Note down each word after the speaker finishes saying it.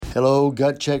Hello,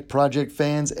 Gut Check Project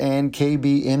fans and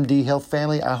KBMD Health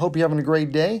family. I hope you're having a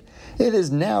great day. It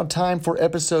is now time for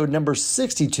episode number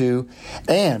 62,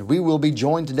 and we will be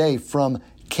joined today from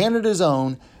Canada's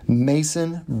own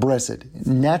Mason Bressett,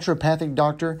 naturopathic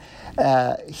doctor.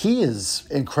 He is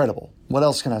incredible. What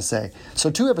else can I say? So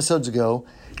 2 episodes ago,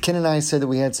 Ken and I said that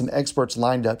we had some experts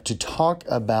lined up to talk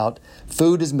about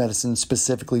food as medicine,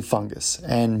 specifically fungus.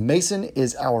 And Mason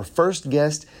is our first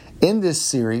guest in this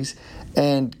series,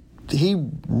 and he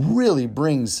really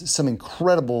brings some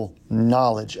incredible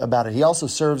knowledge about it. He also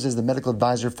serves as the medical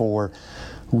advisor for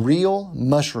Real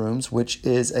Mushrooms, which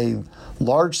is a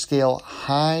large-scale,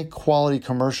 high-quality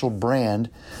commercial brand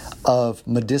of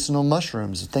medicinal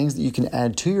mushrooms, things that you can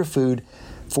add to your food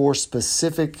for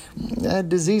specific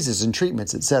diseases and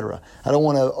treatments, etc. I don't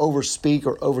want to overspeak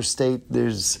or overstate.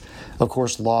 There's, of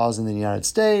course, laws in the United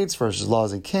States versus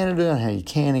laws in Canada on how you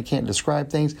can and can't describe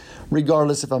things.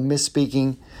 Regardless if I'm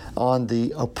misspeaking on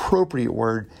the appropriate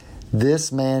word,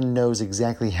 this man knows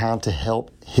exactly how to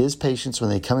help his patients when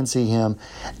they come and see him.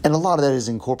 And a lot of that is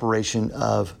incorporation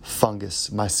of fungus,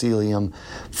 mycelium,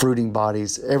 fruiting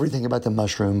bodies, everything about the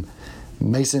mushroom.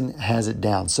 Mason has it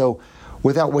down. So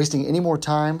without wasting any more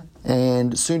time,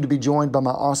 and soon to be joined by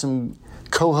my awesome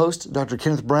co-host, Dr.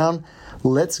 Kenneth Brown,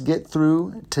 let's get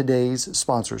through today's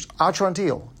sponsors.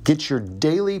 Atrantil. Get your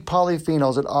daily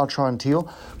polyphenols at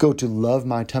Atrantil. Go to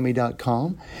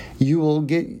lovemytummy.com. You will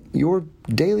get your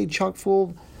daily chock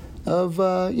full of,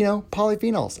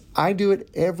 polyphenols. I do it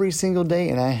every single day,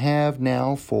 and I have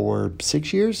now for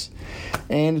 6 years.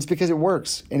 And it's because it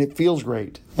works, and it feels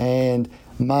great. And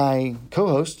my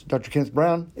co-host, Dr. Kenneth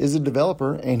Brown, is a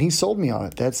developer, and he sold me on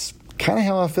it. That's kind of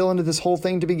how I fell into this whole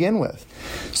thing to begin with.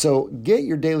 So get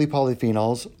your daily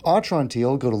polyphenols,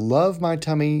 Atrantil. Go to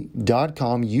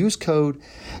lovemytummy.com. Use code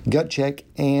GUTCHECK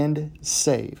and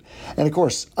save. And of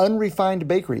course, Unrefined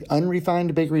Bakery,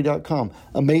 unrefinedbakery.com.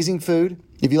 Amazing food.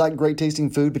 If you like great tasting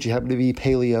food, but you happen to be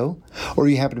paleo, or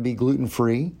you happen to be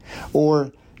gluten-free,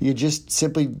 or you just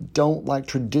simply don't like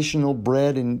traditional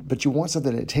bread, but you want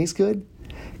something that tastes good,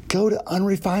 go to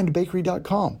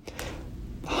unrefinedbakery.com.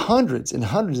 Hundreds and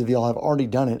hundreds of y'all have already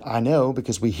done it, I know,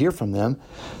 because we hear from them.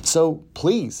 So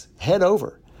please head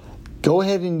over. Go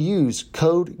ahead and use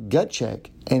code GUTCHECK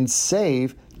and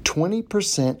save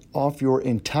 20% off your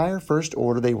entire first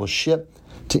order. They will ship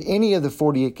to any of the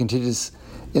 48 contiguous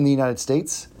in the United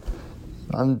States.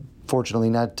 Unfortunately,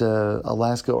 not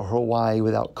Alaska or Hawaii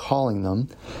without calling them.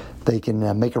 They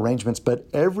can make arrangements, but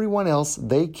everyone else,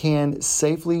 they can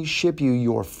safely ship you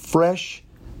your fresh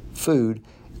food,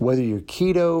 whether you're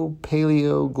keto,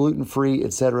 paleo, gluten-free,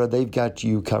 etc. They've got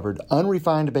you covered.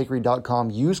 Unrefinedbakery.com.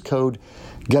 Use code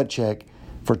GUTCHECK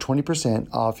for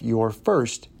 20% off your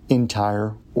first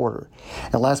entire order.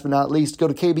 And last but not least, go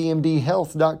to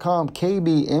kbmdhealth.com,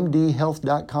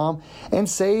 kbmdhealth.com, and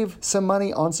save some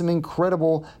money on some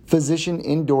incredible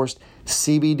physician-endorsed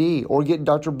CBD, or get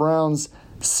Dr. Brown's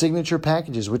signature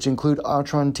packages, which include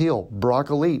Atrantil,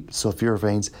 Broccoli,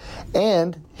 sulforaphane,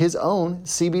 and his own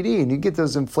CBD. And you get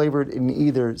those flavored in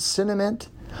either cinnamon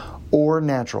or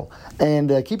natural.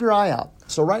 And keep your eye out.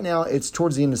 So right now, it's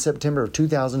towards the end of September of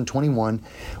 2021.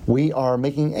 We are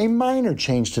making a minor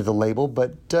change to the label,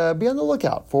 but be on the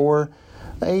lookout for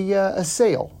a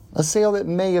sale that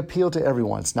may appeal to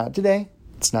everyone. It's not today,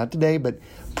 but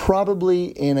probably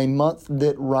in a month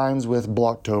that rhymes with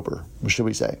Blocktober, should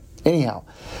we say. Anyhow,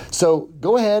 so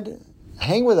go ahead,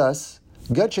 hang with us.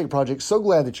 Gut Check Project, so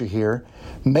glad that you're here.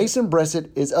 Mason Bressett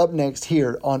is up next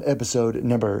here on episode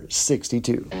number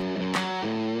 62.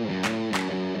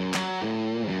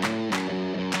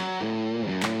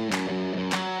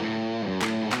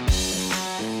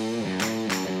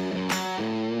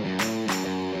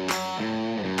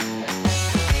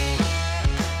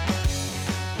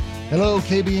 Hello,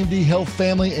 KBMD Health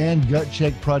family and Gut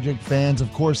Check Project fans.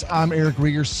 Of course, I'm Eric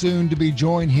Rieger, soon to be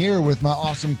joined here with my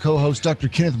awesome co-host, Dr.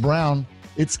 Kenneth Brown.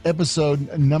 It's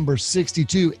episode number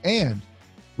 62, and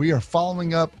we are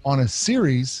following up on a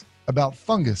series about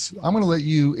fungus. I'm going to let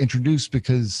you introduce,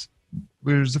 because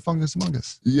there's a fungus among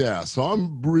us. Yeah, so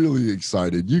I'm really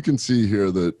excited. You can see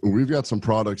here that we've got some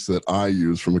products that I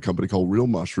use from a company called Real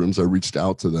Mushrooms. I reached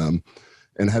out to them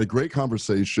and had a great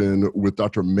conversation with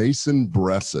Dr. Mason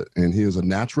Bressett, and he is a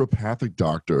naturopathic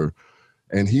doctor,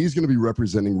 and he's going to be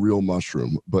representing Real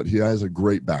Mushroom, but he has a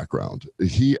great background.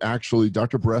 He actually,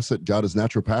 Dr. Bressett, got his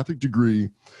naturopathic degree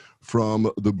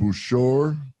from the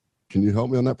Boucher. Can you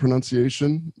help me on that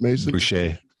pronunciation, Mason?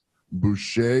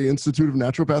 Boucher Institute of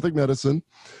Naturopathic Medicine.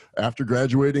 After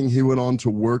graduating, he went on to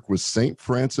work with St.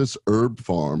 Francis Herb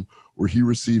Farm, where he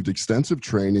received extensive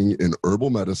training in herbal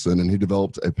medicine, and he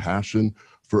developed a passion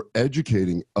for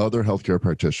educating other healthcare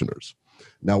practitioners.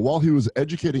 Now, while he was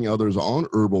educating others on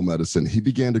herbal medicine, he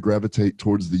began to gravitate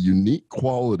towards the unique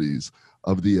qualities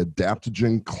of the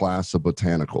adaptogen class of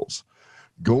botanicals.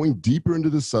 Going deeper into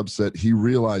the subset, he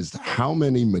realized how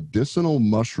many medicinal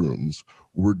mushrooms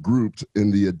were grouped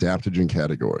in the adaptogen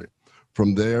category.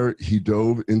 From there, he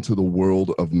dove into the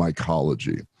world of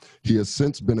mycology. He has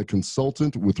since been a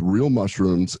consultant with Real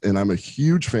Mushrooms, and I'm a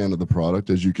huge fan of the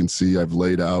product. As you can see, I've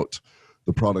laid out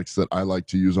the products that I like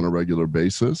to use on a regular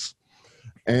basis.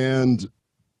 And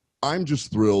I'm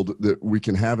just thrilled that we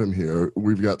can have him here.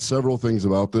 We've got several things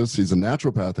about this. He's a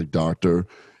naturopathic doctor.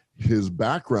 His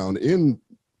background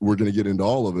we're going to get into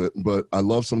all of it, but I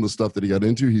love some of the stuff that he got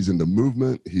into. He's into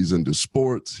movement. He's into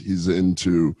sports. He's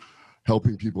into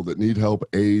helping people that need help,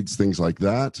 AIDS, things like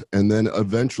that, and then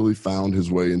eventually found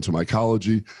his way into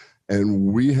mycology.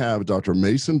 And we have Dr.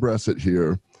 Mason Bressett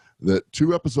here that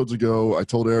 2 episodes ago, I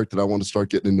told Eric that I want to start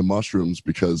getting into mushrooms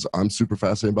because I'm super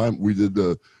fascinated by them. We did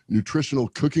the nutritional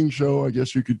cooking show, I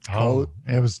guess you could call it.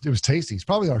 It was tasty. It's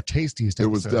probably our tastiest episode.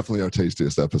 It was definitely our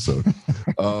tastiest episode.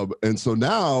 And so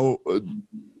now,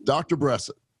 Dr.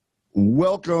 Bressett,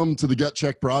 welcome to the Gut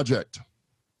Check Project.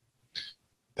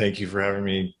 Thank you for having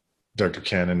me, Dr.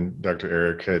 Ken and Dr.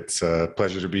 Eric. It's a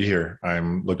pleasure to be here.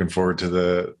 I'm looking forward to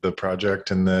the project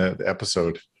and the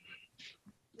episode.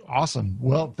 Awesome.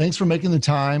 Well, thanks for making the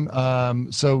time.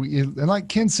 And like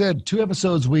Ken said, 2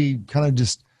 episodes, we kind of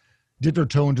just dipped our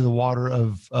toe into the water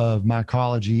of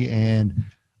mycology and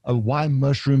why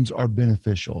mushrooms are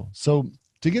beneficial. So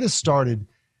to get us started,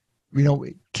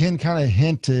 Ken kind of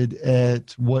hinted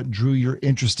at what drew your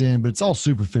interest in, but it's all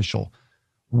superficial.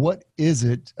 What is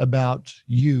it about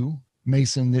you,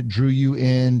 Mason, that drew you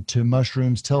into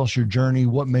mushrooms? Tell us your journey.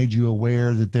 What made you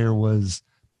aware that there was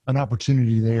an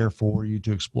opportunity there for you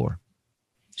to explore?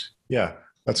 Yeah,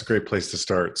 that's a great place to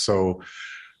start. So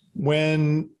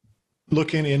when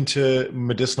looking into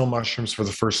medicinal mushrooms for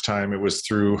the first time, it was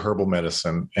through herbal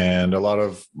medicine. And a lot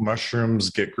of mushrooms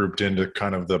get grouped into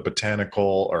kind of the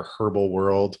botanical or herbal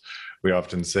world. We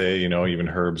often say, even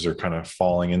herbs are kind of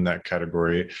falling in that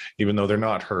category, even though they're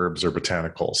not herbs or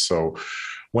botanicals. So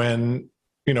when,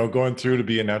 going through to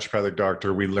be a naturopathic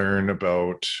doctor, we learn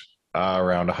about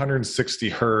around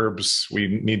 160 herbs. We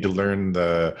need to learn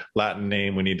the Latin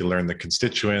name. We need to learn the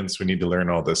constituents. We need to learn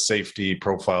all the safety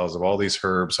profiles of all these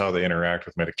herbs, how they interact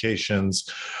with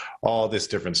medications, all this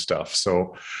different stuff.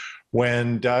 So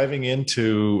when diving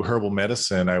into herbal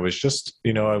medicine, I was just,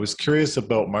 I was curious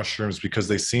about mushrooms because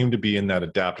they seem to be in that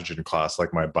adaptogen class,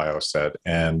 like my bio said.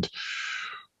 And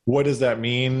what does that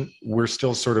mean? We're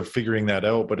still sort of figuring that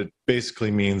out, but it basically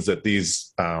means that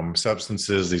these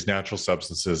substances, these natural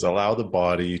substances, allow the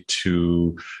body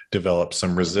to develop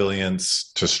some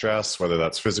resilience to stress, whether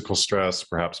that's physical stress,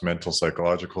 perhaps mental,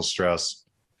 psychological stress.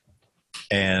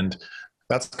 And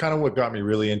that's kind of what got me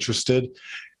really interested.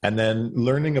 And then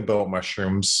learning about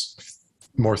mushrooms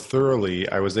more thoroughly,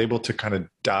 I was able to kind of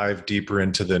dive deeper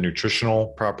into the nutritional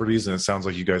properties. And it sounds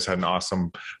like you guys had an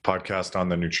awesome podcast on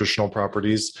the nutritional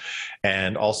properties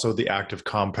and also the active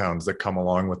compounds that come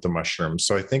along with the mushrooms.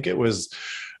 So I think it was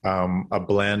a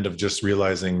blend of just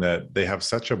realizing that they have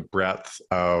such a breadth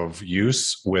of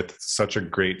use with such a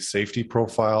great safety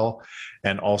profile.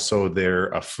 And also they're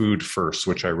a food first,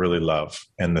 which I really love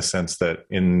in the sense that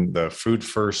in the food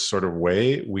first sort of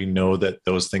way, we know that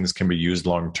those things can be used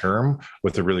long-term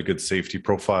with a really good safety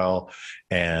profile.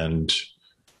 And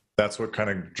that's what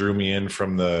kind of drew me in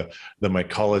from the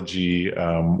mycology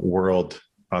world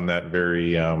on that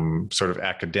very sort of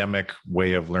academic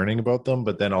way of learning about them,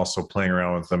 but then also playing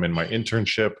around with them in my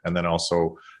internship and then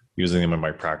also using them in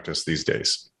my practice these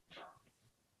days.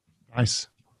 Nice.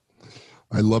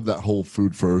 I love that whole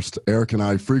food first. Eric and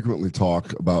I frequently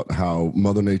talk about how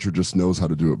Mother Nature just knows how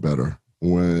to do it better.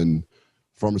 When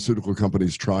pharmaceutical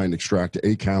companies try and extract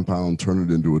a compound, turn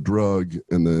it into a drug,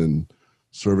 and then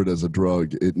serve it as a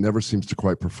drug, it never seems to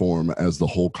quite perform as the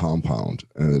whole compound.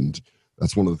 And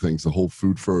that's one of the things the whole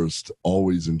food first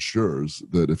always ensures,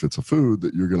 that if it's a food,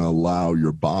 that you're going to allow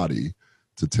your body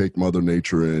to take Mother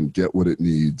Nature in, get what it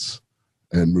needs,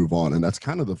 and move on. And that's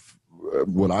kind of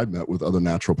what I've met with other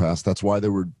naturopaths. That's why they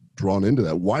were drawn into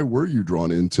that. Why were you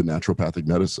drawn into naturopathic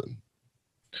medicine?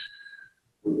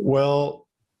 Well,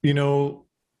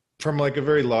 from like a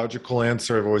very logical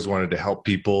answer, I've always wanted to help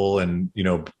people. And,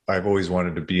 I've always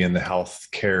wanted to be in the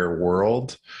healthcare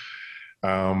world.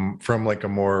 From like a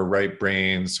more right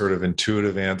brain sort of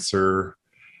intuitive answer,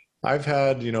 I've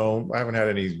had, I haven't had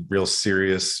any real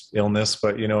serious illness,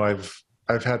 but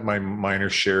I've had my minor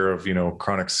share of,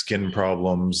 chronic skin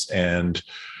problems. And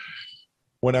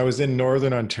when I was in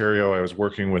Northern Ontario, I was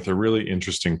working with a really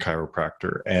interesting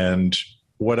chiropractor. And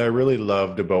what I really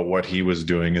loved about what he was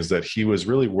doing is that he was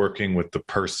really working with the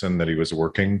person that he was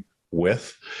working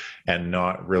with, and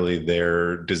not really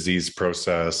their disease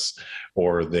process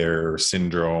or their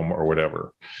syndrome or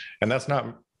whatever. And that's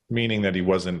not meaning that he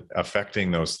wasn't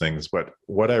affecting those things. But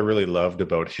what I really loved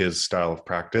about his style of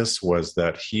practice was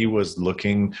that he was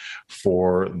looking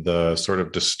for the sort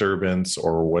of disturbance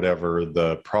or whatever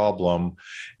the problem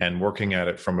and working at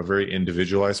it from a very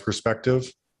individualized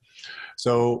perspective.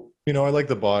 So, I like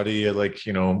the body. I like,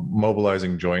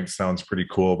 mobilizing joints sounds pretty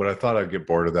cool, but I thought I'd get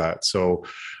bored of that. So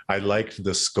I liked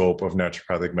the scope of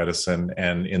naturopathic medicine,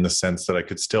 and in the sense that I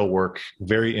could still work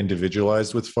very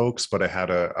individualized with folks, but I had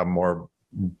a more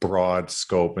broad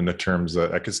scope in the terms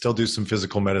that I could still do some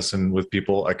physical medicine with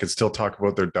people. I could still talk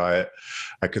about their diet.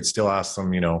 I could still ask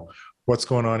them, what's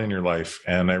going on in your life?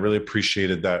 And I really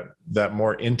appreciated that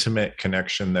more intimate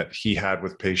connection that he had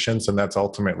with patients. And that's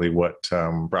ultimately what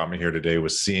brought me here today,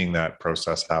 was seeing that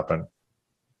process happen.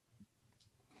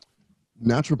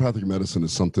 Naturopathic medicine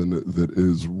is something that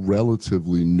is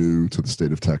relatively new to the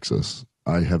state of Texas.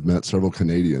 I have met several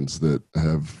Canadians that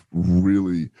have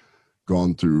really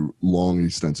gone through long,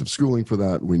 extensive schooling for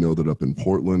that. We know that up in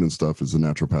Portland and stuff is the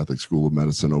Naturopathic School of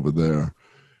Medicine over there.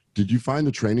 Did you find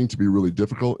the training to be really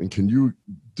difficult? And can you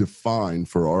define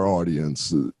for our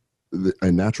audience a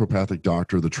naturopathic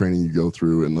doctor, the training you go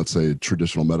through, and let's say a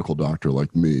traditional medical doctor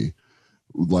like me,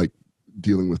 like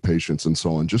dealing with patients and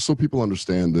so on, just so people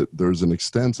understand that there's an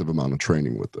extensive amount of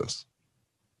training with this?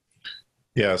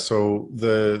 Yeah. So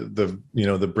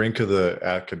the brink of the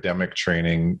academic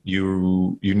training,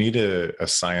 you need a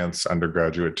science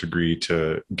undergraduate degree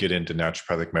to get into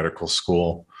naturopathic medical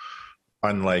school.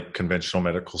 Unlike conventional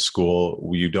medical school,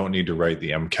 you don't need to write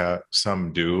the MCAT.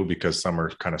 Some do, because some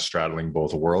are kind of straddling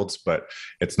both worlds, but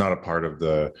it's not a part of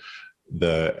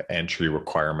the entry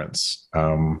requirements.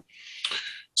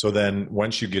 So then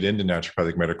once you get into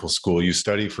naturopathic medical school, you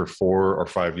study for 4 or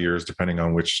 5 years, depending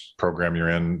on which program you're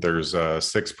in. There's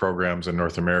 6 programs in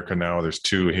North America now. There's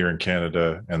 2 here in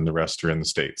Canada, and the rest are in the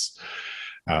States.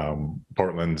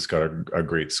 Portland's got a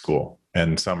great school,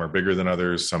 and some are bigger than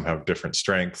others. Some have different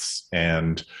strengths.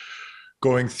 And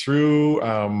going through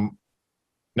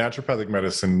naturopathic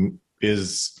medicine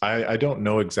is, I don't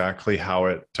know exactly how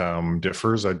it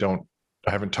differs. I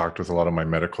haven't talked with a lot of my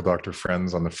medical doctor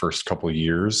friends on the first couple of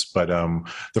years, but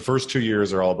the first 2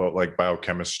 years are all about like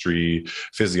biochemistry,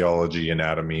 physiology,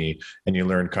 anatomy, and you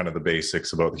learn kind of the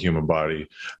basics about the human body, a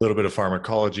little bit of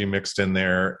pharmacology mixed in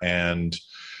there. And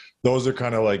those are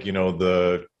kind of like,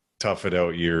 the tough it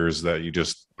out years that you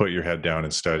just put your head down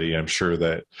and study. I'm sure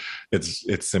that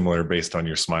it's similar based on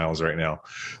your smiles right now.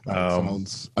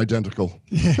 Sounds identical.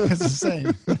 Yeah, it's the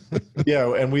same.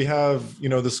 Yeah. And we have,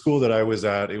 the school that I was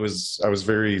at, I was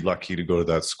very lucky to go to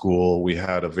that school. We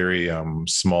had a very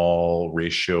small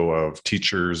ratio of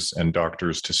teachers and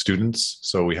doctors to students.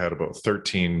 So we had about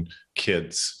 13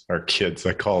 kids,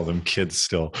 I call them kids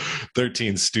still,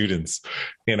 13 students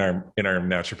in our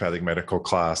naturopathic medical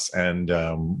class. And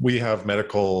we have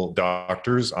medical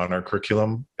doctors on our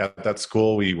curriculum at that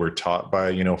school. We were taught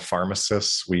by,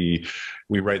 pharmacists. We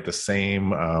write the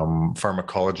same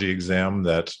pharmacology exam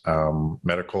that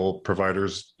medical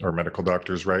providers or medical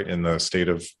doctors write in the state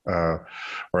of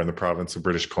or in the province of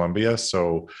British Columbia.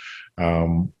 So,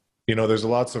 there's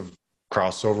lots of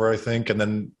crossover, I think. And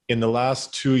then in the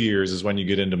last 2 years is when you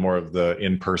get into more of the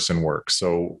in-person work.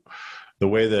 So the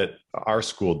way that our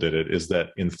school did it is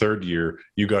that in third year,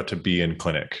 you got to be in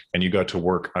clinic and you got to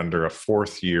work under a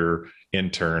 4th year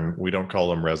intern. We don't call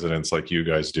them residents like you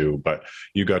guys do, but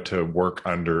you got to work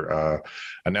under a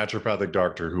naturopathic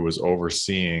doctor who was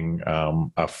overseeing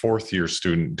a 4th year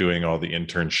student doing all the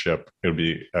internship. It would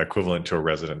be equivalent to a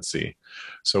residency.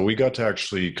 So we got to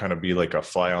actually kind of be like a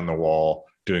fly on the wall,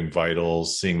 doing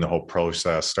vitals, seeing the whole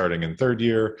process starting in 3rd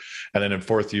year. And then in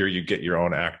 4th year, you get your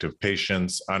own active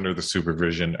patients under the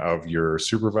supervision of your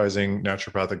supervising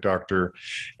naturopathic doctor.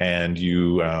 And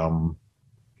you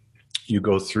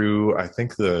go through, I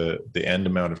think the end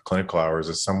amount of clinical hours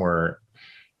is somewhere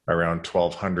around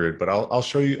 1,200, but I'll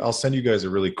send you guys a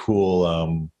really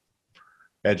cool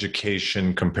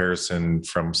education comparison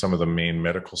from some of the main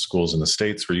medical schools in the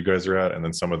States where you guys are at, and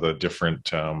then some of the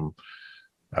different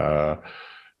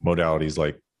modalities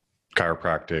like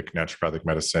chiropractic, naturopathic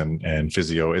medicine, and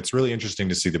physio. It's really interesting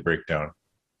to see the breakdown.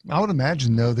 I would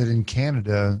imagine, though, that in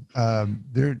Canada,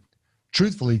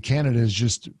 truthfully, Canada is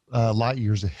just light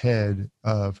years ahead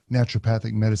of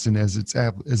naturopathic medicine as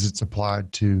it's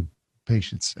applied to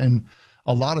patients. And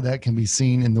a lot of that can be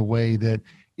seen in the way that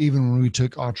even when we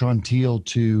took Atrantil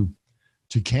to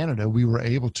Canada, we were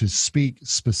able to speak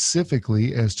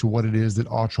specifically as to what it is that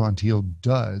Atrantil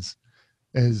does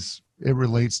as it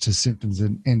relates to symptoms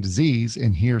and disease.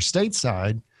 And here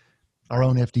stateside, our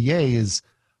own FDA is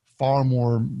far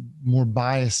more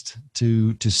biased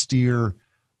to steer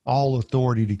all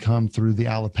authority to come through the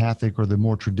allopathic or the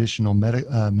more traditional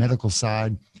medical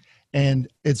side. And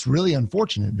it's really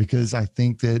unfortunate because I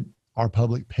think that our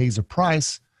public pays a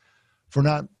price for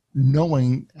not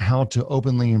knowing how to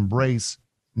openly embrace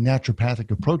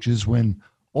naturopathic approaches when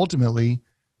ultimately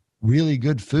really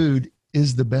good food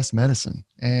is the best medicine.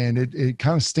 And it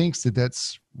kind of stinks that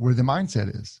that's where the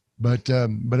mindset is. But I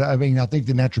mean, I think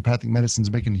the naturopathic medicine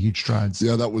is making huge strides.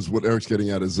 Yeah, that was what Eric's getting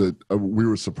at, is that we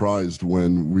were surprised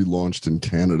when we launched in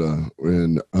Canada,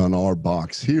 and on our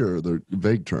box here, they're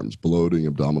vague terms: bloating,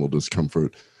 abdominal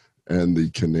discomfort. And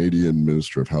the Canadian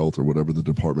Minister of Health, or whatever the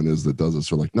department is that does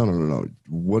this, are like, no.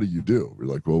 What do you do? We're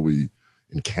like, well,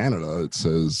 in Canada, it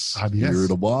says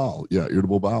irritable bowel.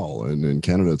 And in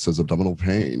Canada, it says abdominal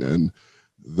pain. And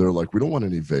they're like, we don't want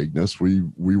any vagueness. We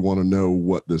want to know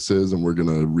what this is, and we're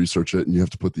going to research it. And you have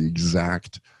to put the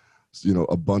exact,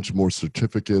 a bunch more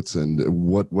certificates. And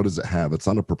what does it have? It's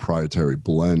not a proprietary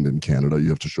blend in Canada. You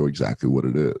have to show exactly what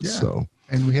it is. Yeah. So.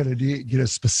 And we had to get a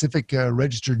specific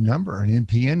registered number, an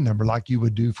NPN number, like you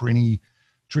would do for any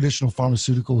traditional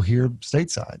pharmaceutical here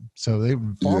stateside. So they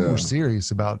were far more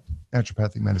serious about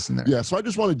naturopathic medicine there. Yeah. So I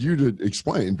just wanted you to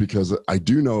explain, because I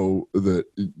do know that,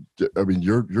 I mean,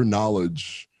 your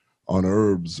knowledge on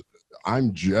herbs,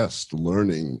 I'm just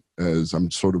learning as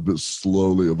I'm sort of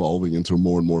slowly evolving into a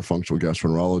more and more functional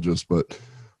gastroenterologist. But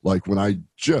like when I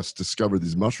just discovered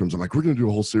these mushrooms, I'm like, we're going to do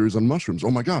a whole series on mushrooms. Oh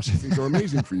my gosh, these things are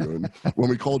amazing for you. And when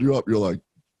we called you up, you're like,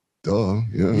 duh,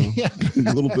 yeah. You're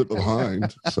a little bit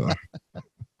behind. So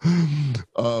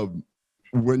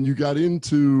when you got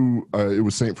into, it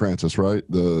was St. Francis, right?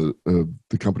 The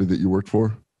company that you worked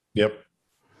for? Yep.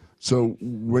 So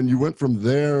when you went from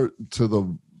there to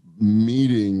the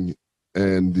meeting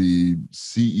and the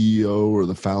CEO or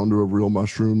the founder of Real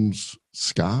Mushrooms,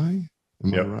 Sky,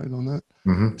 am I right on that?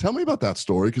 Mm-hmm. Tell me about that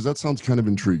story, because that sounds kind of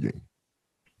intriguing.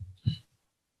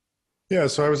 Yeah,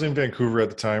 so I was in Vancouver at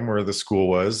the time where the school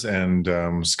was, and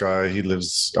Sky, he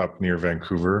lives up near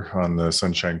Vancouver on the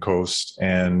Sunshine Coast.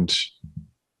 And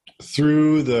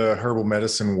through the herbal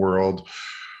medicine world,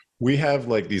 we have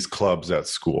like these clubs at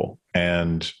school.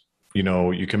 And,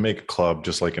 you can make a club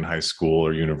just like in high school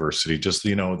or university. Just,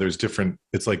 there's different,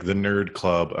 it's like the nerd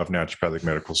club of naturopathic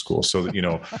medical school. So,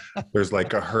 there's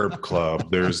like a herb club,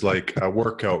 there's like a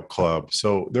workout club.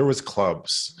 So there was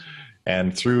clubs.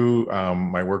 And through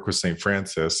my work with St.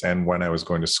 Francis, and when I was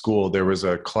going to school, there was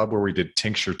a club where we did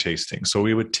tincture tasting. So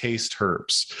we would taste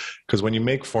herbs, because when you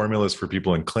make formulas for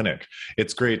people in clinic,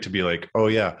 it's great to be like, oh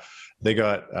yeah, they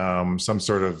got some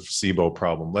sort of SIBO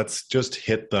problem. Let's just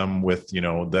hit them with,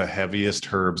 the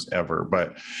heaviest herbs ever.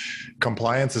 But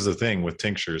compliance is a thing with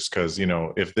tinctures, because,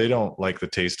 if they don't like the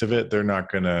taste of it, they're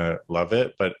not going to love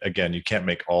it. But again, you can't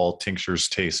make all tinctures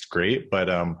taste great. But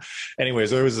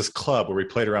anyways, there was this club where we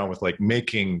played around with like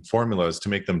making formulas to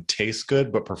make them taste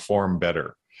good, but perform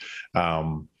better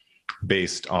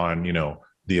based on,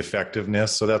 the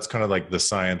effectiveness. So that's kind of like the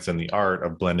science and the art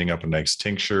of blending up a nice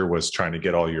tincture, was trying to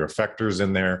get all your effectors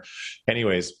in there.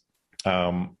 Anyways,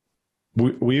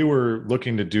 we were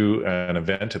looking to do an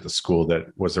event at the school that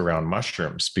was around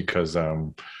mushrooms, because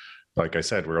like I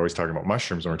said, we're always talking about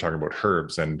mushrooms when we're talking about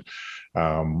herbs. And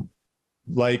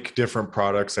like different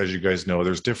products, as you guys know,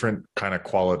 there's different kind of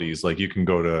qualities. Like you can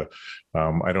go to,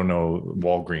 I don't know,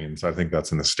 Walgreens. I think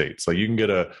that's in the States. Like you can get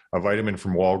a vitamin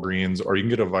from Walgreens, or you can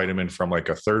get a vitamin from like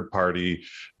a third party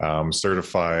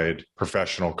certified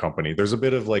professional company. There's a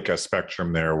bit of like a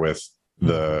spectrum there with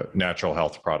the natural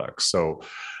health products. So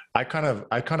I kind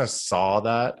of saw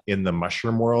that in the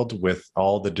mushroom world, with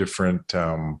all the different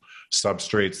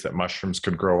substrates that mushrooms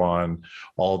could grow on,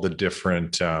 all the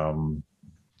different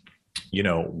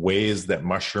ways that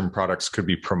mushroom products could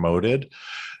be promoted.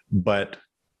 But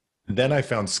then I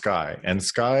found Sky, and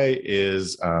Sky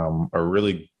is a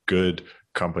really good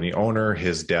company owner.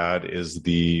 His dad is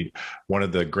one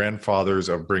of the grandfathers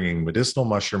of bringing medicinal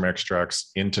mushroom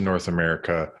extracts into North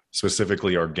America,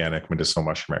 specifically organic medicinal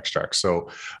mushroom extracts. So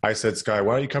I said, Sky,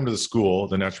 why don't you come to the school,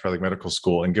 the Naturopathic Medical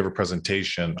School, and give a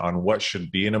presentation on what should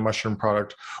be in a mushroom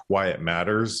product, why it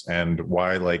matters, and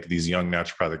why like these young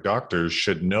naturopathic doctors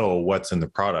should know what's in the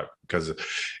product. Because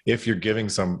if you're giving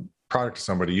some product to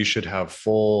somebody, you should have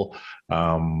full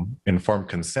informed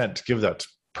consent to give that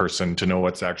person to know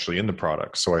what's actually in the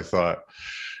product. So I thought,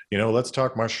 let's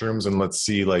talk mushrooms and let's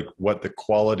see like what the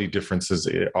quality differences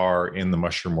are in the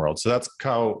mushroom world. So that's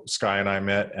how Sky and I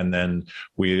met. And then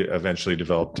we eventually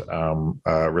developed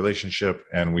a relationship,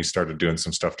 and we started doing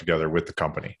some stuff together with the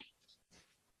company.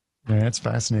 Yeah, that's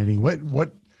fascinating.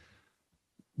 What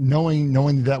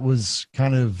knowing that was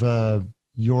kind of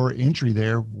your entry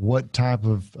there, what type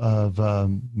of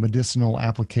medicinal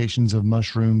applications of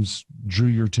mushrooms drew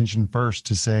your attention first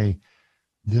to say,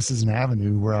 this is an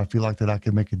avenue where I feel like that I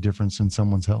could make a difference in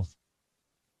someone's health?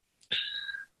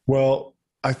 Well,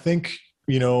 I think,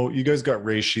 you guys got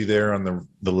reishi there on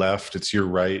the left. It's your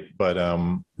right. But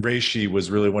reishi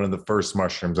was really one of the first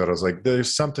mushrooms that I was like,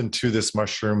 there's something to this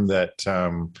mushroom that,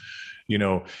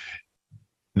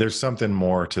 there's something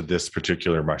more to this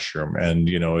particular mushroom. And,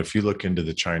 if you look into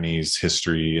the Chinese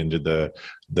history, into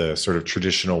the sort of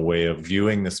traditional way of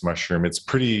viewing this mushroom, it's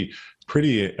pretty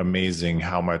amazing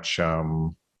how much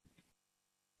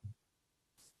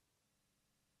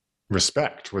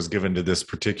respect was given to this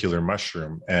particular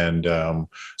mushroom. And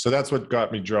so that's what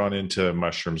got me drawn into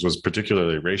mushrooms, was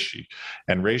particularly reishi.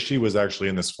 And reishi was actually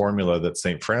in this formula that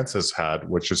St. Francis had,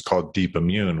 which is called Deep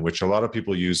Immune, which a lot of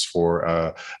people use for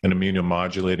an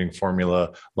immunomodulating formula.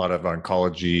 A lot of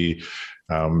oncology,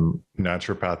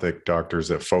 naturopathic doctors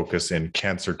that focus in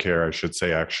cancer care, I should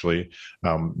say, actually,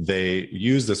 they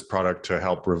use this product to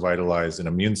help revitalize an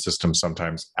immune system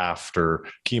sometimes after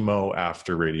chemo,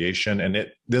 after radiation.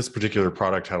 And this particular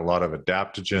product had a lot of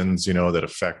adaptogens, that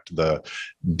affect the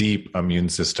deep immune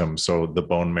system. So the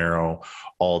bone marrow,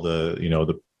 all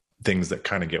the things that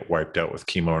kind of get wiped out with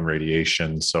chemo and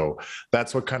radiation. So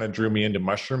that's what kind of drew me into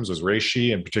mushrooms, was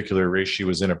reishi. In particular, reishi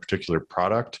was in a particular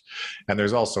product. And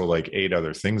there's also like 8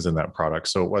 other things in that product.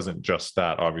 So it wasn't just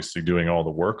that, obviously, doing all the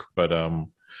work, but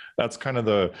that's kind of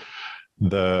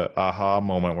the aha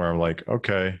moment where I'm like,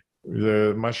 okay,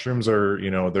 the mushrooms are,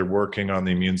 they're working on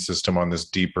the immune system on this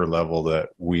deeper level that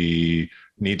we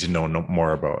need to know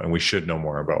more about, and we should know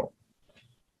more about.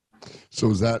 So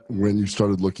is that when you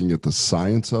started looking at the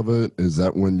science of it? Is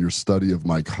that when your study of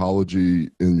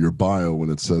mycology in your bio, when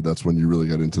it said that's when you really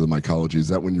got into the mycology, is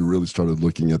that when you really started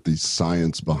looking at the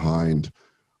science behind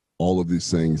all of these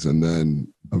things and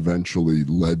then eventually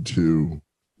led to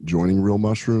joining Real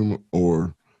Mushroom?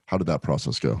 Or how did that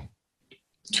process go?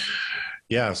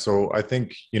 Yeah, so I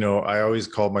think, I always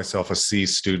called myself a C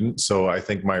student. So I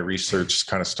think my research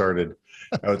kind of started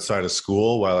outside of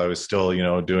school while I was still,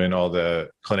 doing all the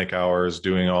clinic hours,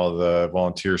 doing all the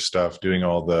volunteer stuff, doing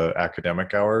all the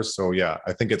academic hours. So yeah,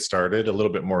 I think it started a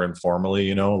little bit more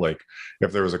informally, like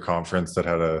if there was a conference that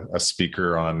had a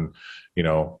speaker on,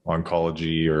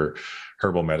 oncology or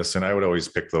herbal medicine, I would always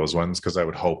pick those ones because I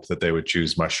would hope that they would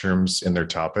choose mushrooms in their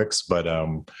topics. But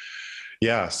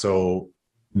yeah, so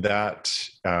that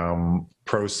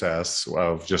process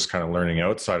of just kind of learning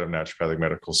outside of naturopathic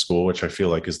medical school, which I feel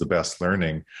like is the best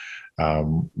learning,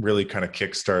 really kind of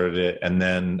kickstarted it. And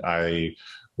then I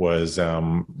was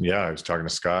talking to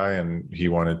Sky, and he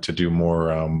wanted to do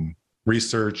more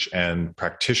research and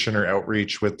practitioner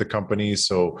outreach with the company.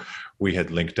 So we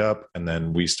had linked up, and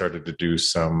then we started to do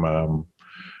some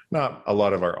not a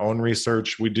lot of our own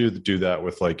research. We do that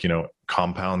with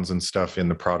compounds and stuff in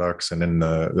the products and in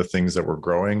the things that we're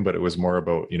growing, but it was more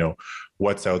about,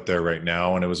 what's out there right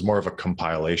now. And it was more of a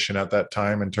compilation at that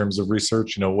time in terms of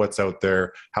research, what's out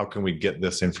there, how can we get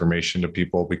this information to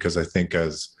people? Because I think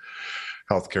as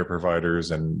healthcare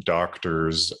providers and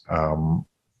doctors,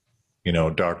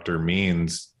 doctor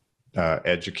means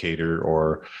educator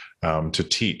or to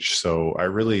teach. So I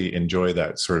really enjoy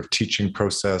that sort of teaching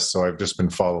process. So I've just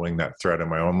been following that thread in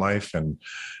my own life. And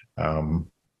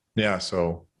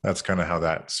so that's kind of how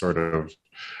that sort of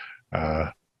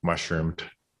mushroomed.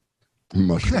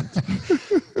 Like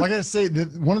I say,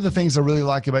 one of the things I really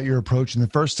like about your approach, and the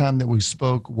first time that we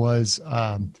spoke was,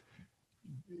 and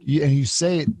you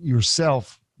say it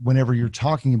yourself, whenever you're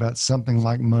talking about something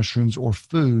like mushrooms or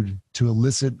food, to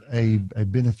elicit a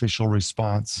beneficial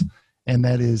response. And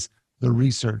that is the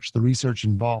research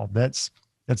involved. That's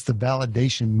the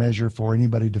validation measure for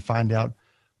anybody to find out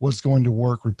what's going to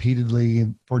work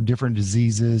repeatedly for different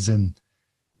diseases, and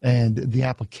the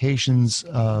applications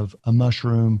of a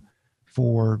mushroom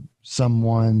for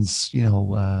someone's,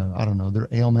 I don't know, their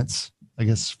ailments, I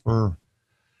guess, for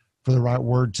the right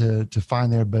word to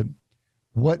find there. But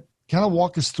what kind of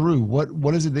walk us through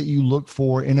what is it that you look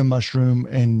for in a mushroom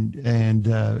and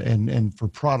for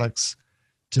products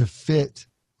to fit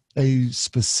a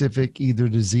specific either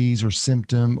disease or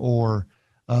symptom or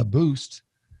boost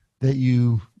that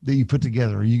you put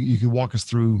together? You could walk us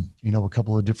through, a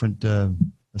couple of different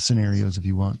scenarios if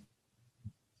you want.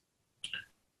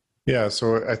 Yeah,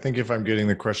 so I think if I'm getting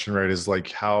the question right, is like,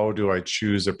 how do I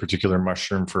choose a particular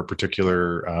mushroom for a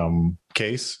particular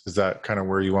case? Is that kind of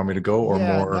where you want me to go, or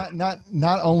more?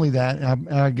 Not only that.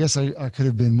 I guess I could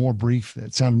have been more brief.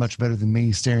 It sounded much better than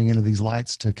me staring into these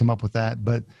lights to come up with that.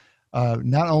 But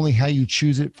not only how you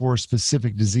choose it for a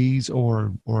specific disease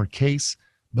or a case,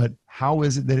 but how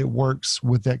is it that it works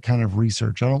with that kind of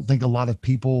research? I don't think a lot of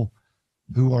people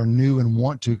who are new and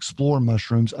want to explore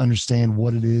mushrooms understand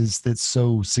what it is that's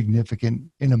so significant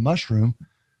in a mushroom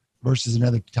versus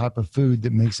another type of food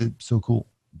that makes it so cool.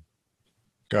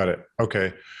 Got it.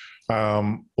 Okay.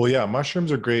 Well, yeah, mushrooms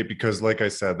are great because, like I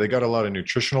said, they got a lot of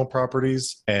nutritional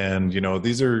properties. And,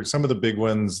 these are some of the big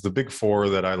ones. The big four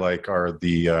that I like are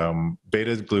the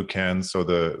beta glucans, so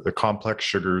the complex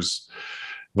sugars,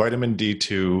 vitamin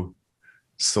D2,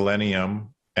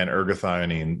 selenium, and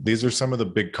ergothioneine. These are some of the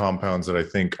big compounds that I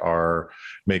think are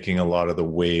making a lot of the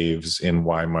waves in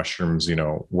why mushrooms,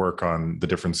 work on the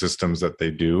different systems that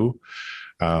they do.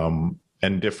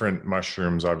 And different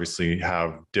mushrooms obviously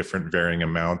have different varying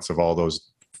amounts of all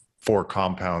those four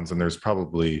compounds. And there's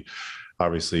probably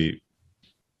obviously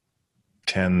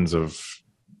tens of,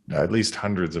 at least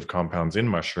hundreds of compounds in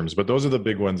mushrooms, but those are the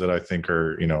big ones that I think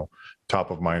are, top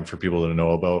of mind for people to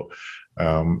know about.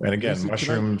 And again,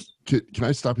 mushrooms. Can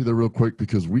I stop you there real quick?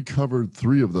 Because we covered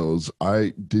three of those.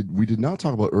 We did not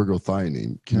talk about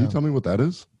ergothioneine. Can you tell me what that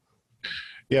is?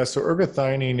 Yeah. So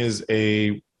ergothioneine is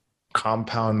a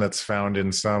compound that's found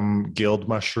in some guild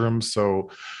mushrooms. So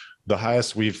the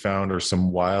highest we've found are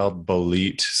some wild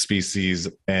bolete species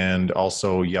and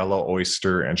also yellow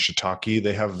oyster and shiitake.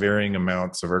 They have varying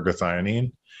amounts of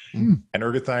ergothioneine. And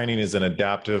ergothioneine is an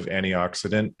adaptive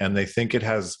antioxidant, and they think it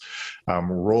has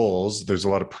roles. There's a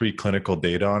lot of preclinical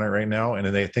data on it right now, and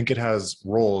they think it has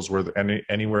roles where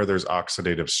anywhere there's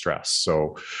oxidative stress.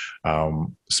 So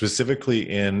specifically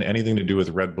in anything to do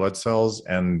with red blood cells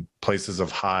and places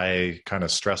of high kind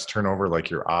of stress turnover, like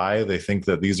your eye, they think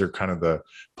that these are kind of the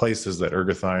places that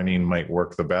ergothioneine might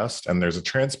work the best. And there's a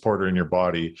transporter in your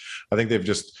body. I think they've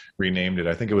just renamed it.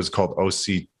 I think it was called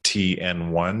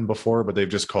OCTN1 before, but they've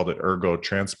just called it ergo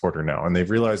transporter now. And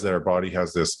they've realized that our body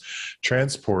has this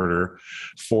transporter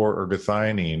for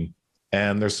ergothioneine.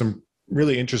 And there's some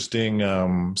really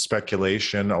interesting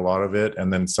speculation, a lot of it,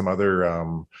 and then some other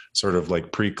sort of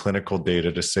like preclinical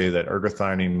data to say that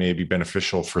ergothioneine may be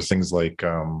beneficial for things like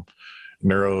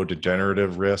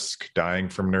neurodegenerative risk, dying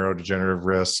from neurodegenerative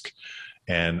risk.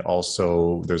 And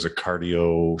also there's a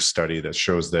cardio study that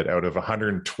shows that out of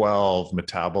 112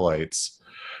 metabolites,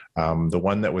 the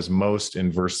one that was most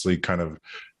inversely kind of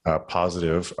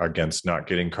positive against not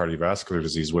getting cardiovascular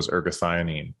disease was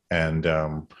ergothioneine. And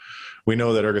we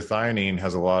know that ergothioneine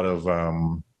has a lot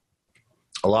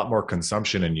more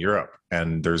consumption in Europe.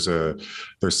 And there's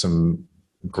some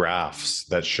graphs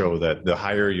that show that the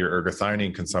higher your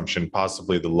ergothioneine consumption,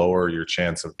 possibly the lower your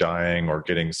chance of dying or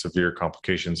getting severe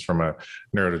complications from a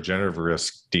neurodegenerative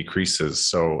risk decreases.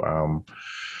 So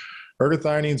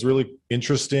ergothioneine is really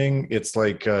interesting. It's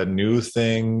like a new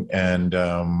thing. And,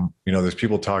 there's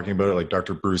people talking about it, like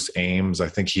Dr. Bruce Ames. I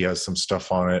think he has some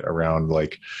stuff on it around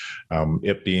like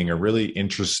it being a really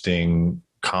interesting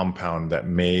compound that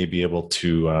may be able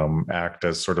to act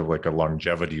as sort of like a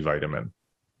longevity vitamin.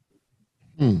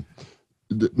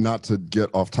 Not to get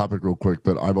off topic real quick,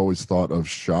 but I've always thought of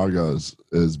chagas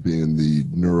as being the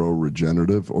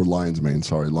neuroregenerative, or lion's mane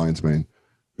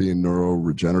being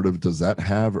neuroregenerative. Does that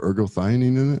have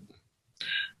ergothioneine in it?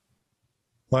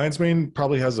 Lion's mane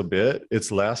probably has a bit.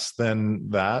 It's less than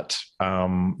that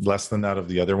of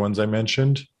the other ones I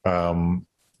mentioned. And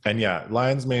yeah,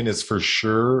 lion's mane is for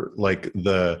sure like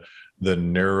the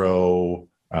neuro,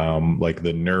 like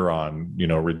the neuron,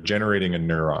 regenerating a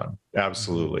neuron.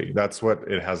 Absolutely. That's what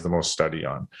it has the most study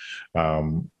on.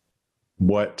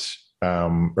 What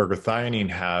ergothioneine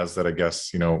has that I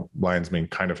guess, lion's mane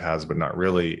kind of has, but not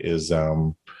really, is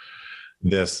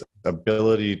this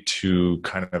ability to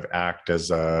kind of act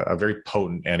as a very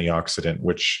potent antioxidant,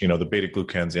 which, the beta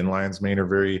glucans in lion's mane are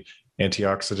very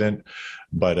antioxidant.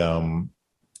 But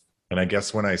and I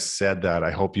guess when I said that,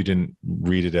 I hope you didn't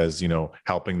read it as,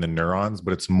 helping the neurons,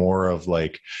 but it's more of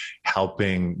like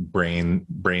helping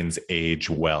brains age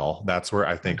well. That's where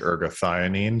I think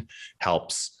ergothioneine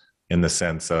helps in the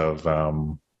sense of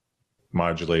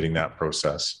modulating that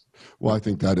process. Well, I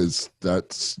think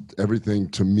that's everything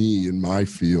to me in my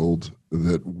field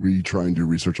that we try and do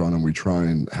research on, and we try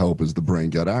and help is the brain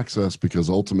get access, because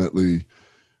ultimately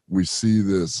we see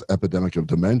this epidemic of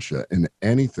dementia, and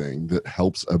anything that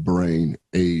helps a brain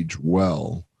age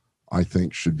well I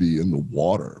think should be in the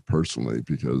water personally,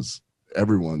 because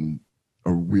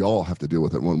we all have to deal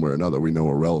with it one way or another. We know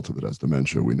a relative that has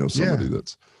dementia. We know somebody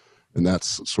and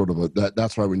that's sort of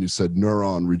that's why when you said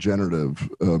neuron regenerative,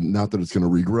 not that it's going to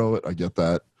regrow it, I get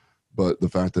that, but the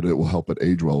fact that it will help it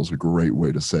age well is a great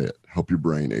way to say it. Help your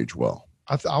brain age well.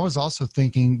 I was also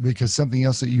thinking, because something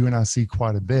else that you and I see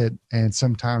quite a bit, and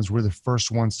sometimes we're the first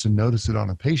ones to notice it on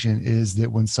a patient, is that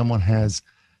when someone has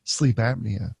sleep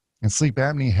apnea, and sleep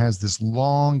apnea has this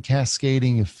long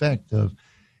cascading effect of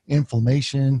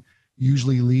inflammation,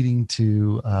 usually leading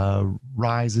to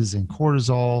rises in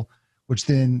cortisol, which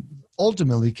then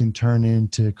ultimately can turn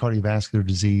into cardiovascular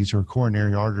disease or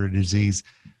coronary artery disease.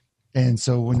 And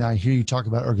so when I hear you talk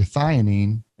about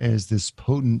ergothioneine as this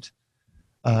potent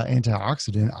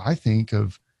antioxidant, I think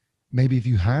of maybe if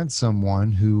you had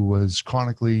someone who was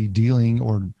chronically dealing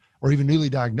or even newly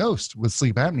diagnosed with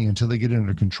sleep apnea until they get it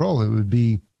under control, it would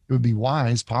be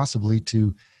wise possibly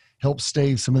to help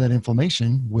stave some of that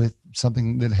inflammation with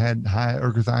something that had high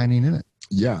ergothioneine in it.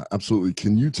 Yeah, absolutely.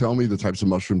 Can you tell me the types of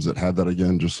mushrooms that had that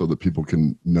again, just so that people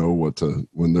can know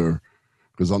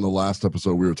because on the last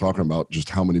episode we were talking about just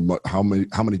how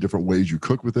many different ways you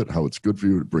cook with it, how it's good for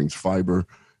you, it brings fiber,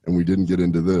 and we didn't get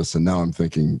into this. And now I'm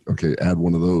thinking, okay, add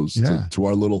one of those to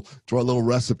our little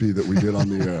recipe that we did on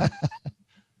the air.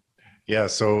 Yeah,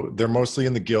 so they're mostly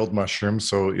in the gilled mushrooms.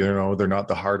 So, they're not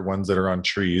the hard ones that are on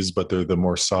trees, but they're the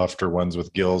more softer ones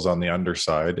with gills on the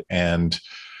underside. And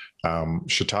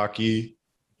shiitake,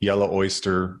 yellow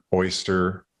oyster,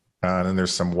 and then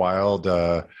there's some wild,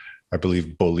 I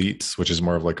believe, boletes, which is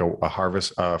more of like a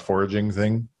harvest foraging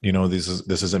thing.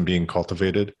 This isn't being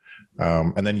cultivated.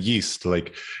 And then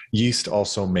yeast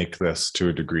also make this to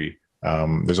a degree.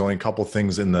 There's only a couple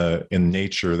things in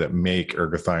nature that make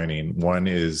ergothioneine. One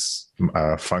is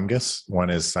fungus, one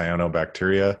is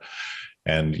cyanobacteria,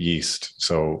 and yeast.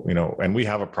 So, and we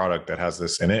have a product that has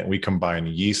this in it. We combine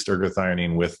yeast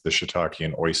ergothioneine with the shiitake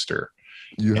and oyster.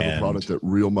 You have a product at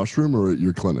Real Mushroom or at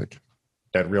your clinic?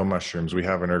 At Real Mushrooms, we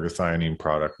have an ergothioneine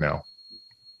product now.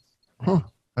 Huh.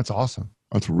 That's awesome.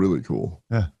 That's really cool.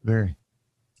 Yeah, very.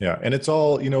 Yeah, and it's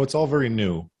all very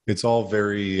new. It's all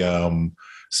very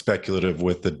speculative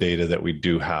with the data that we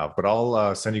do have. But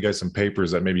I'll send you guys some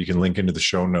papers that maybe you can link into the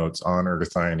show notes on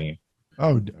ergothioneine.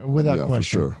 Oh, without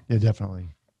question. For sure. Yeah, definitely.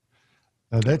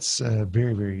 That's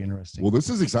very, very interesting. Well, this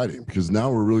is exciting because now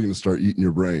we're really going to start eating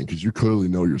your brain because you clearly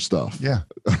know your stuff. Yeah.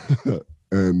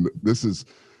 And this is,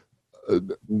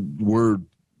 we're,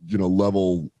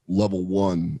 level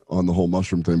one on the whole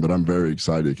mushroom thing, but I'm very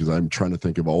excited because I'm trying to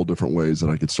think of all different ways that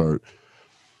I could start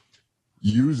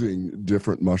using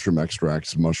different mushroom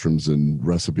extracts, mushrooms and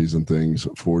recipes and things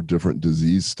for different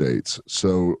disease states.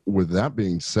 So with that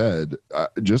being said,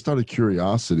 just out of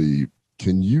curiosity,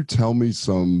 can you tell me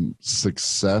some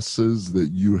successes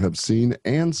that you have seen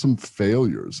and some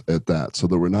failures at that, so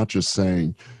that we're not just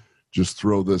saying, just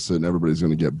throw this and everybody's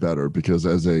going to get better? Because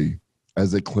as a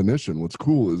clinician, what's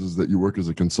cool is that you work as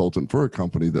a consultant for a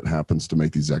company that happens to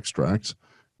make these extracts.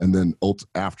 And then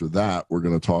after that, we're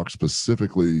going to talk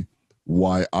specifically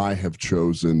why I have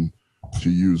chosen to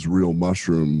use Real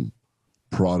Mushroom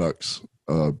products,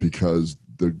 because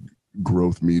the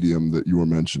growth medium that you were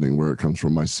mentioning, where it comes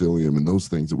from, mycelium and those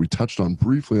things that we touched on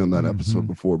briefly on that episode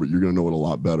before, but you're going to know it a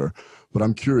lot better. But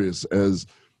I'm curious, as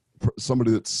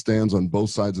somebody that stands on both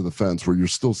sides of the fence, where you're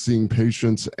still seeing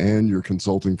patients and you're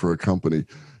consulting for a company,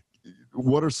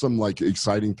 what are some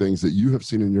exciting things that you have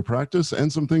seen in your practice,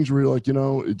 and some things where you're like,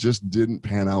 it just didn't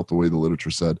pan out the way the literature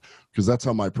said? Because that's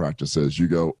how my practice is. You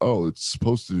go, oh, it's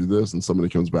supposed to do this, and somebody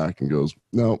comes back and goes,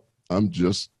 no, I'm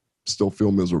just still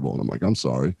feel miserable. And I'm like, I'm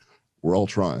sorry, we're all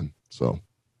trying. So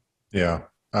yeah.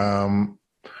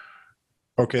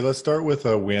 Okay, let's start with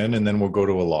a win and then we'll go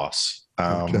to a loss.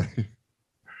 Okay.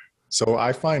 So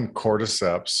I find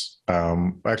cordyceps,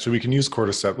 actually we can use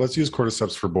cordyceps. Let's use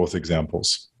cordyceps for both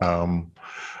examples.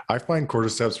 I find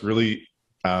cordyceps really,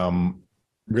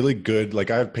 really good.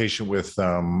 I have a patient with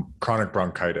chronic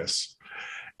bronchitis,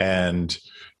 and,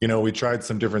 we tried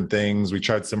some different things. We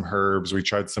tried some herbs, we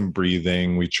tried some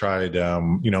breathing, we tried,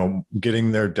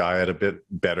 getting their diet a bit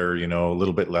better, a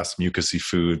little bit less mucousy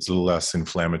foods, a little less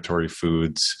inflammatory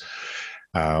foods.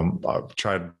 I've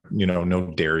tried,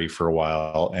 no dairy for a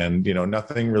while, and,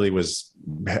 nothing really was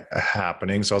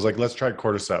happening. So I was like, let's try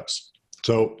cordyceps.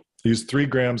 So use 3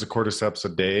 grams of cordyceps a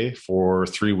day for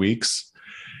 3 weeks.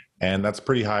 And that's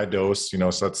pretty high dose,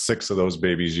 so that's 6 of those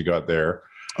babies you got there.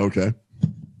 Okay.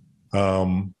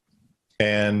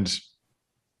 And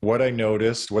what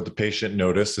the patient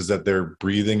noticed is that their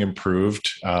breathing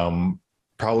improved,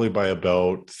 probably by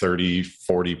about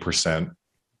 30-40%.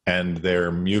 and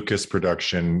their mucus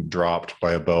production dropped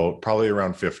by about probably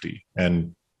around 50.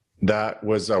 And that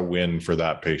was a win for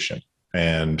that patient.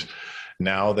 And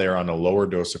now they're on a lower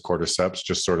dose of cordyceps,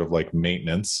 just sort of like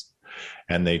maintenance,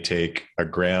 and they take 1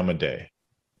 gram a day.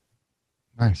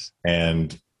 Nice.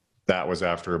 And that was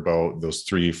after about those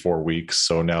 3-4 weeks.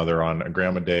 So now they're on 1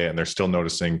 gram a day, and they're still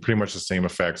noticing pretty much the same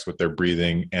effects with their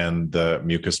breathing and the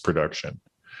mucus production.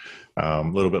 A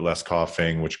little bit less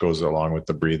coughing, which goes along with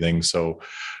the breathing. So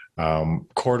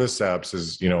cordyceps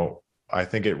is, I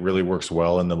think it really works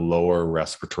well in the lower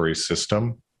respiratory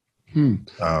system. Did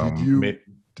you,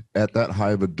 at that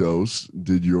high of a dose,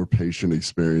 did your patient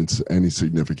experience any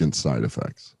significant side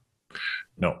effects?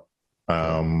 No.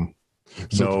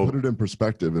 So to put it in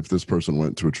perspective, if this person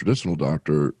went to a traditional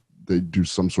doctor, they do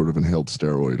some sort of inhaled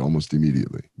steroid almost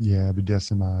immediately. Yeah,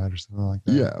 budesonide or something like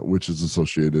that. Yeah, which is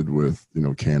associated with,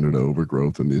 Candida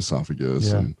overgrowth in the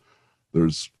esophagus. Yeah. And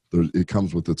it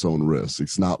comes with its own risks.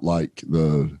 It's not like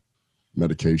the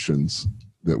medications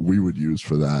that we would use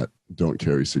for that don't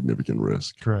carry significant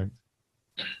risk. Correct.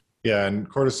 Yeah, and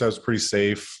cordyceps is pretty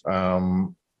safe.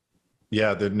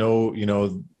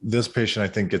 This patient, I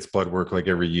think, gets blood work like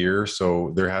every year.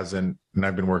 So there hasn't, and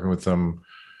I've been working with them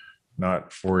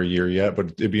not for a year yet, but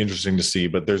it'd be interesting to see.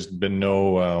 But there's been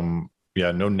no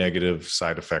negative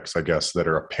side effects, I guess, that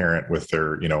are apparent with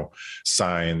their,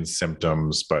 signs,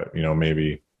 symptoms, but,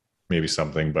 maybe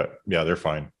something, but yeah, they're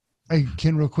fine. Hey,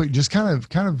 Ken, real quick, just kind of,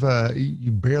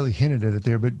 you barely hinted at it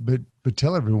there, but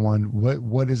tell everyone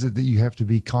what is it that you have to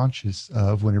be conscious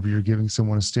of whenever you're giving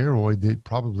someone a steroid that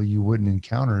probably you wouldn't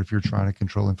encounter if you're trying to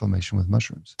control inflammation with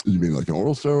mushrooms? You mean like an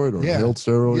oral steroid or inhaled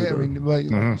steroid? Yeah, I mean, like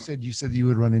you said that you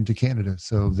would run into Candida.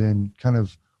 So then kind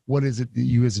of what is it that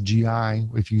you as a GI,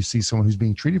 if you see someone who's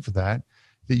being treated for that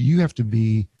you have to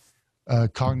be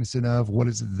cognizant of? What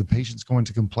is it the patient's going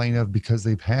to complain of because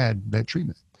they've had that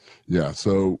treatment? Yeah.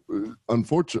 So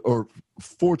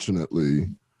fortunately,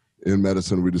 in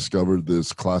medicine, we discovered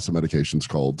this class of medications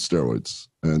called steroids.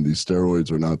 And these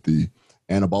steroids are not the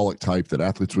anabolic type that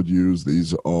athletes would use.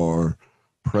 These are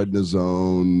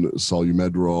prednisone,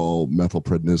 solumedrol,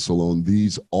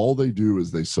 methylprednisolone. All they do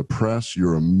is they suppress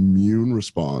your immune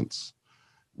response,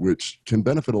 which can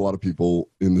benefit a lot of people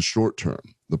in the short term.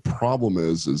 The problem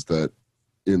is that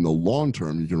in the long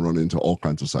term, you can run into all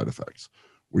kinds of side effects,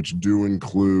 which do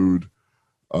include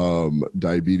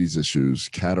diabetes issues,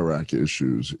 cataract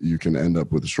issues. You can end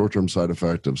up with a short-term side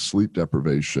effect of sleep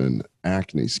deprivation,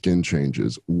 acne, skin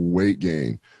changes, weight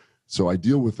gain. So I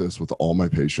deal with this with all my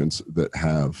patients that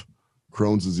have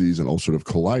Crohn's disease and ulcerative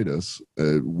colitis.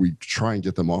 We try and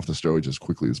get them off the steroids as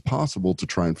quickly as possible to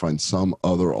try and find some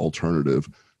other alternative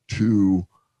to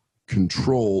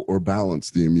control or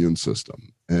balance the immune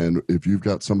system. And if you've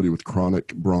got somebody with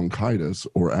chronic bronchitis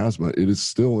or asthma, it is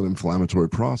still an inflammatory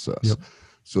process. Yep.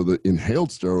 So the inhaled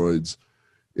steroids,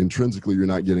 intrinsically, you're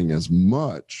not getting as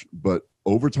much, but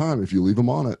over time, if you leave them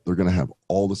on it, they're going to have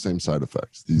all the same side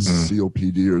effects. These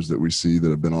COPDers that we see that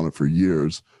have been on it for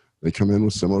years, they come in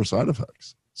with similar side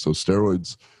effects. So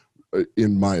steroids,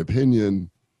 in my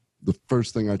opinion, the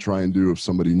first thing I try and do if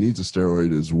somebody needs a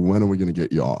steroid is, when are we going to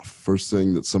get you off? First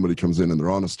thing that somebody comes in and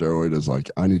they're on a steroid is like,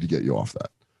 I need to get you off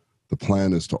that. The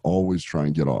plan is to always try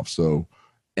and get off. So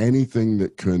anything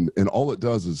that can, and all it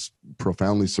does is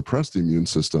profoundly suppress the immune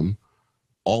system,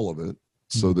 all of it,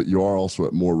 so that you are also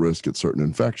at more risk at certain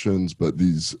infections. But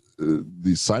these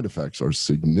side effects are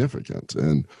significant.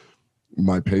 And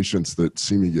my patients that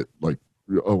see me get like,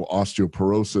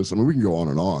 osteoporosis, I mean, we can go on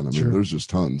and on. I mean, there's just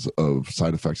tons of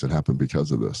side effects that happen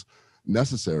because of this.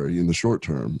 Necessary in the short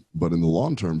term, but in the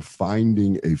long term,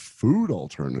 finding a food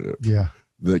alternative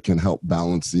that can help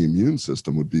balance the immune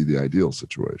system would be the ideal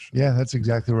situation. Yeah, that's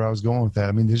exactly where I was going with that.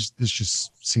 I mean, this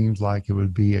just seems like it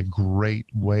would be a great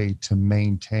way to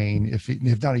maintain, if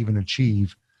not even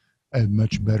achieve, a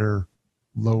much better,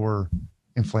 lower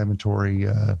inflammatory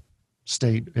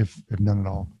state, if none at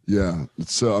all. Yeah.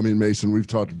 So, I mean, Mason, we've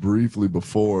talked briefly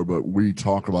before, but we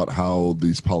talk about how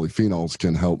these polyphenols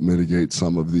can help mitigate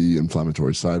some of the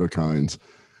inflammatory cytokines.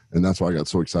 And that's why I got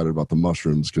so excited about the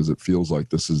mushrooms, because it feels like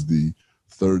this is the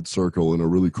third circle in a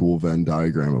really cool Venn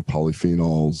diagram of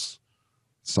polyphenols,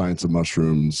 science of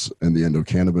mushrooms, and the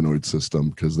endocannabinoid system,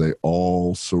 because they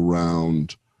all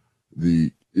surround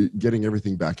getting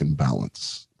everything back in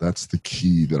balance. That's the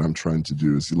key that I'm trying to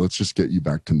do, is let's just get you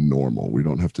back to normal. We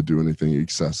don't have to do anything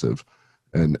excessive.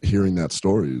 And hearing that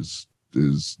story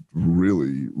is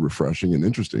really refreshing and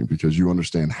interesting, because you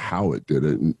understand how it did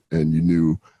it, and you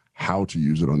knew how to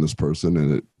use it on this person,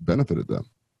 and it benefited them.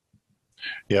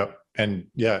 Yeah. And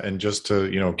just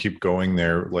to, keep going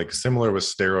there, like similar with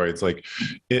steroids, like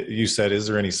you said, is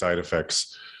there any side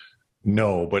effects?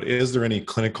 No, but is there any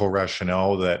clinical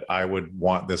rationale that I would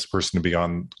want this person to be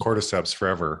on cordyceps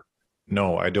forever?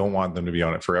 No, I don't want them to be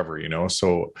on it forever,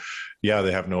 So, yeah,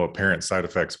 they have no apparent side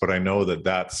effects, but I know that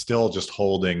that's still just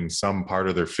holding some part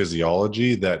of their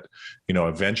physiology that,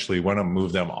 eventually want to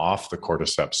move them off the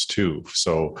cordyceps too.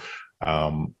 So,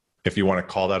 if you want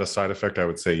to call that a side effect, I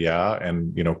would say yeah.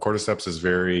 And cordyceps is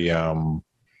very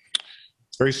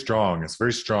very strong. It's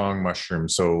very strong mushroom.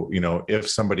 So, if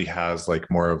somebody has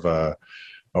like more of a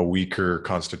weaker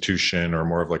constitution or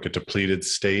more of like a depleted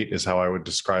state is how I would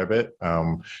describe it.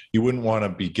 You wouldn't want to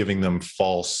be giving them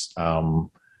false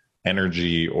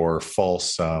energy or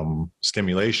false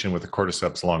stimulation with the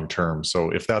cordyceps long term.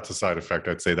 So if that's a side effect,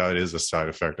 I'd say that is a side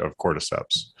effect of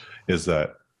cordyceps, is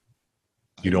that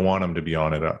you don't want them to be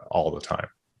on it all the time.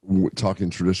 Talking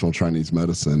traditional Chinese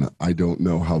medicine, I don't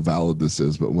know how valid this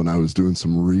is, but when I was doing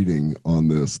some reading on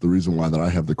this, the reason why that I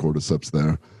have the cordyceps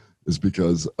there is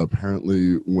because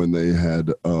apparently when they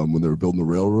were building the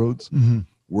railroads,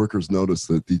 workers noticed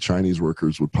that the Chinese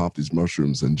workers would pop these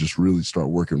mushrooms and just really start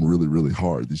working really, really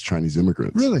hard, these Chinese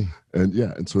immigrants. Really?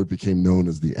 And so it became known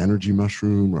as the energy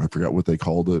mushroom, or I forgot what they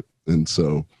called it. And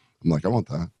so I'm like, I want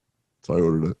that. So I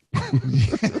ordered it.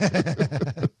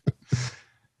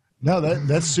 No,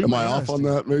 that's super. Am I off on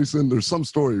that, Mason? There's some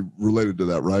story related to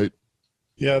that, right?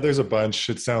 Yeah, there's a bunch.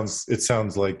 It sounds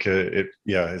like it.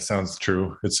 Yeah, it sounds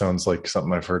true. It sounds like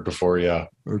something I've heard before. Yeah.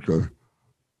 Okay.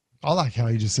 I like how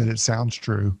he just said it sounds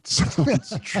true.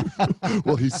 Sounds true.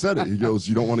 Well, he said it. He goes,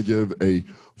 you don't want to give a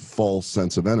false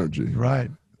sense of energy.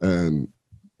 Right. And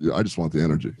yeah, I just want the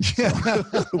energy. Yeah.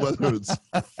 So, whether it's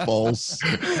false.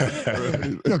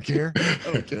 You don't care.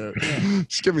 I don't care.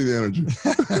 Just give me the energy.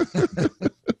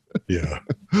 Yeah.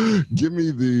 Give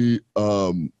me the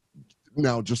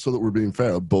now, just so that we're being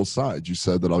fair, both sides. You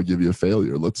said that I'll give you a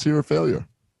failure. Let's hear a failure.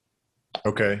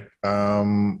 Okay.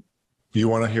 You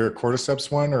want to hear a cordyceps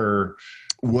one or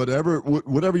whatever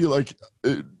you like?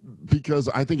 Because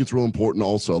I think it's real important.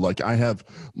 Also, like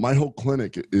my whole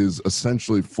clinic is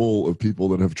essentially full of people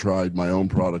that have tried my own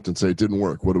product and say it didn't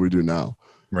work. What do we do now?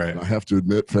 Right. And I have to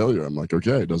admit failure. I'm like,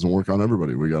 okay, it doesn't work on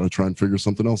everybody. We got to try and figure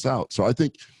something else out. So I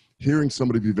think hearing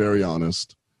somebody be very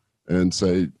honest and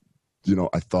say,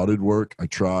 I thought it'd work. I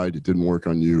tried. It didn't work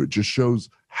on you. It just shows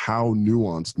how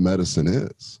nuanced medicine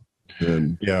is.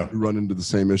 And yeah, you run into the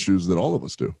same issues that all of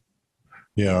us do.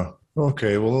 Yeah.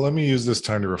 Okay. Well, let me use this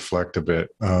time to reflect a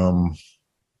bit.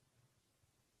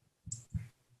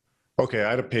 Okay.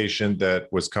 I had a patient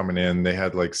that was coming in. They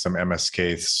had like some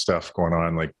MSK stuff going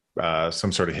on, like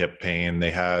some sort of hip pain.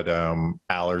 They had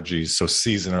allergies. So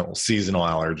seasonal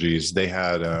allergies. They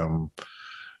had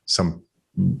some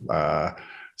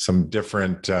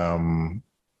different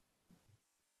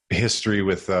history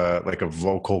with like a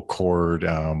vocal cord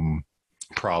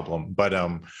problem. But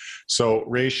so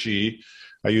reishi,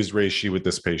 I used reishi with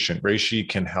this patient. Reishi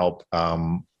can help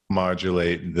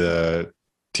modulate the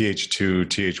Th2,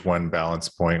 Th1 balance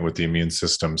point with the immune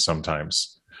system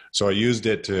sometimes. So I used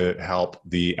it to help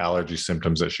the allergy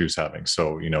symptoms that she was having.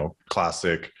 So,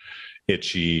 classic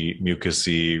itchy,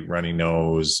 mucusy, runny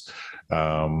nose.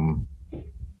 Those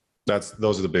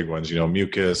are the big ones,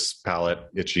 mucus, palate,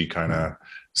 itchy, kind of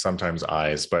sometimes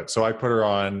eyes. But so I put her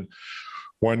on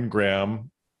 1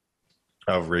 gram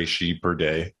of reishi per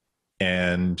day,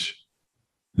 and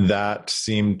that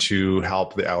seemed to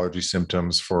help the allergy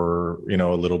symptoms for,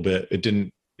 a little bit. It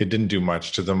didn't do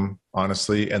much to them,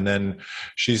 honestly. And then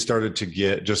she started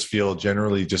to feel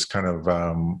generally just kind of,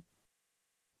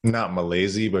 not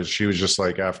malaise, but she was just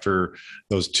like, after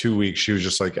those 2 weeks, she was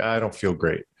just like, I don't feel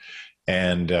great.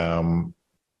 And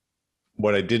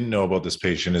what I didn't know about this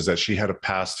patient is that she had a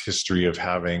past history of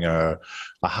having a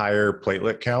higher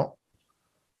platelet count,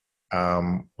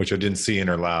 which I didn't see in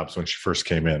her labs when she first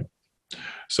came in.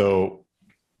 So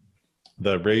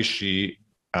the reishi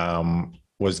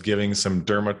was giving some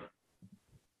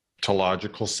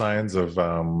dermatological signs of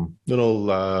little,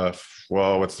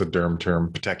 what's the derm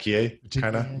term? Petechiae,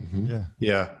 kind of? Yeah.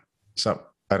 Yeah. So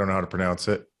I don't know how to pronounce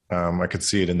it. I could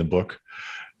see it in the book.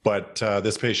 But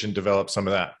this patient developed some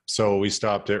of that. So we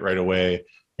stopped it right away.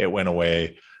 It went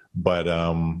away. But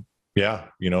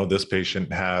this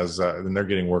patient has, and they're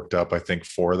getting worked up, I think,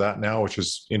 for that now, which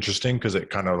is interesting because it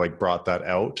kind of like brought that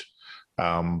out.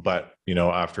 But,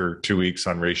 after 2 weeks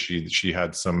on reishi, she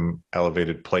had some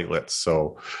elevated platelets.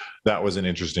 So that was an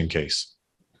interesting case.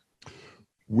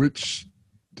 Which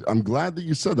I'm glad that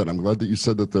you said that. I'm glad that you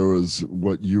said that there was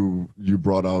what you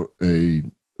brought out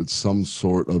some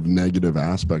sort of negative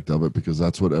aspect of it, because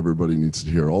that's what everybody needs to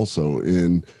hear also.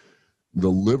 the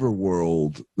liver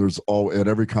world, at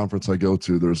every conference I go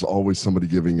to, there's always somebody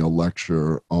giving a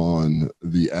lecture on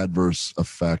the adverse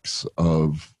effects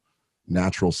of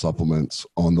natural supplements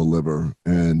on the liver.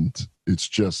 And it's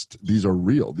just, these are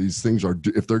real. These things are,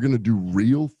 if they're going to do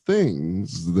real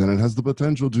things, then it has the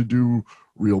potential to do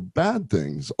real bad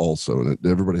things also. And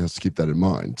everybody has to keep that in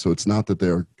mind. So it's not that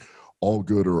they're all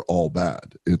good or all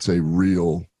bad. It's a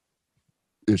real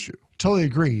issue. Totally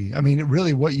agree. I mean,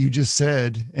 really what you just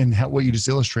said and what you just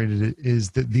illustrated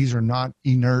is that these are not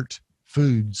inert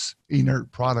foods,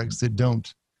 inert products that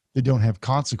don't have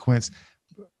consequence.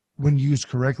 When used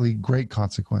correctly, great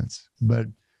consequence. But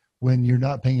when you're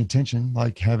not paying attention,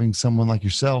 like having someone like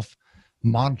yourself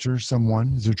monitor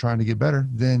someone as they're trying to get better,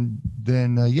 then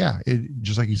yeah, it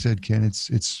just like you said, Ken,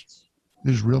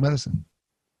 there's real medicine.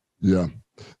 Yeah.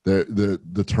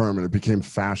 The term, and it became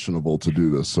fashionable to do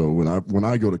this. So when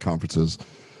I go to conferences,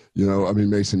 I mean,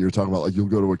 Mason, you're talking about, like, you'll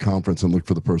go to a conference and look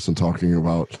for the person talking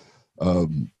about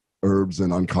herbs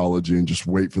and oncology and just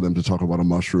wait for them to talk about a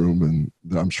mushroom. And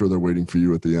I'm sure they're waiting for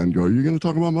you at the end. Go, are you going to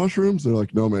talk about mushrooms? They're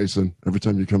like, no, Mason, every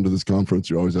time you come to this conference,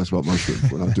 you always ask about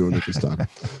mushrooms. We're not doing it this time.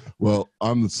 Well,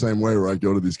 I'm the same way, where I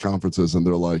go to these conferences and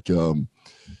they're like,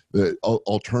 the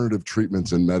alternative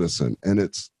treatments in medicine. And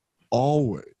it's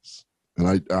always,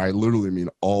 and I literally mean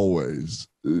always,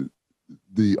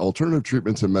 the alternative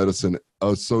treatments in medicine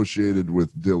associated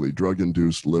with DILI,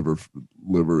 drug-induced liver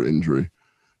injury,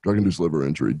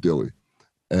 DILI.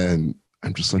 And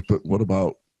I'm just like, but what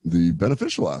about the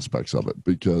beneficial aspects of it?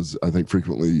 Because I think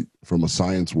frequently from a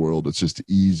science world, it's just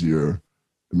easier.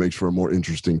 It makes for a more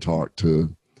interesting talk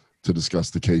to discuss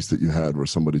the case that you had where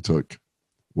somebody took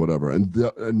whatever. And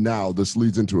now this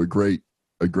leads into a great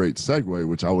segue,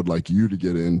 which I would like you to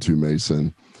get into,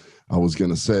 Mason. I was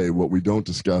going to say, what we don't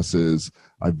discuss is,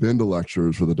 I've been to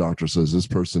lectures where the doctor says this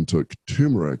person took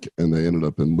turmeric and they ended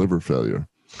up in liver failure.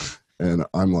 And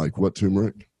I'm like, what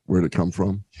turmeric? Where'd it come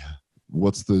from? Yeah.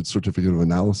 What's the certificate of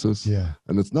analysis? Yeah.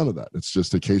 And it's none of that. It's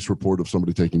just a case report of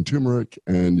somebody taking turmeric,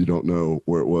 and you don't know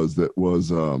where it was that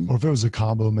was. Or if it was a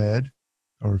combo med,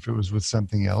 or if it was with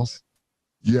something else.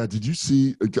 Yeah. Did you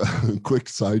see, a quick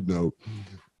side note,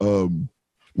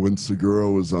 when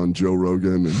Segura was on Joe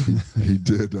Rogan,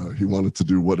 and he wanted to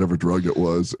do whatever drug it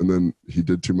was, and then he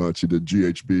did too much. He did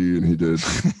GHB and he did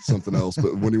something else.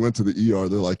 But when he went to the ER,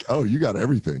 they're like, "Oh, you got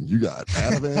everything. You got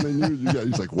Ativan in you."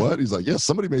 He's like, "What?" He's like, "Yes,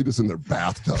 somebody made this in their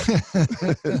bathtub."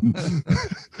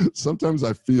 Sometimes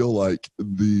I feel like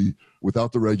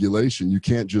without the regulation, you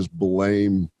can't just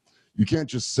blame. You can't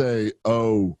just say,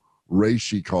 "Oh,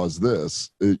 reishi caused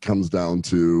this." It comes down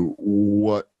to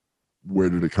where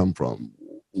did it come from?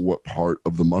 What part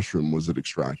of the mushroom was it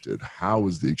extracted? How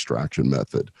is the extraction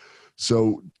method?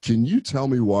 So can you tell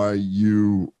me why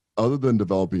you, other than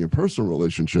developing a personal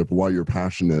relationship, why you're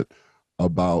passionate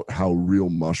about how Real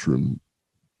Mushroom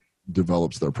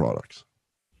develops their products?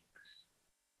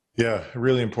 Yeah,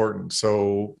 really important.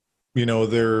 So,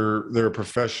 they're a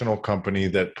professional company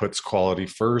that puts quality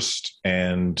first,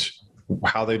 and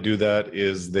how they do that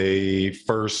is they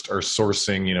first are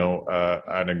sourcing,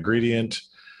 an ingredient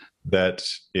that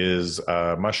is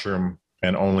a mushroom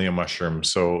and only a mushroom.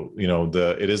 So,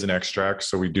 it is an extract.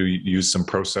 So we do use some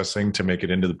processing to make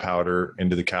it into the powder,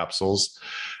 into the capsules.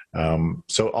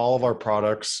 So all of our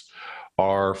products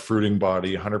are Fruiting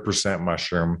Body, 100%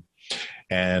 mushroom.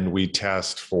 And we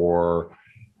test for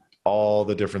all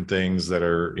the different things that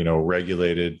are,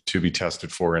 regulated to be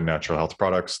tested for in natural health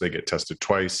products. They get tested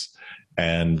twice.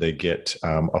 And they get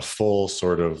a full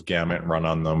sort of gamut run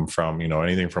on them, from,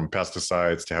 anything from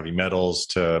pesticides to heavy metals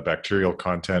to bacterial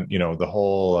content, the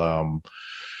whole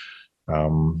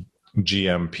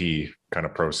GMP kind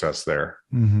of process there.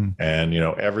 Mm-hmm. And,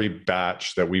 every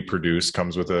batch that we produce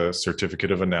comes with a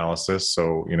certificate of analysis.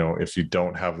 So, if you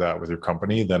don't have that with your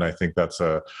company, then I think that's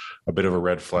a bit of a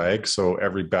red flag. So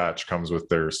every batch comes with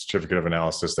their certificate of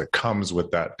analysis that comes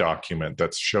with that document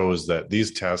that shows that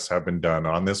these tests have been done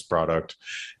on this product.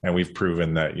 And we've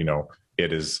proven that,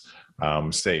 it is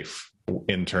safe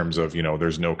in terms of,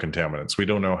 there's no contaminants. We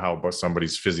don't know how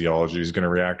somebody's physiology is going to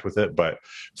react with it, but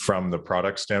from the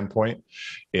product standpoint,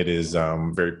 it is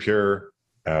very pure.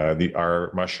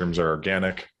 Our mushrooms are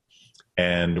organic,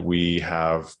 and we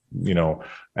have,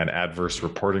 an adverse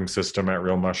reporting system at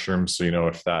Real Mushrooms. So,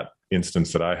 if that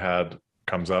instance that I had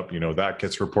comes up, that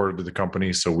gets reported to the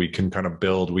company, so we can kind of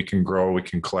build, we can grow, we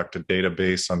can collect a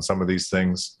database on some of these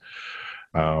things.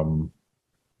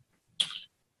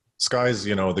 Sky's,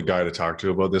 the guy to talk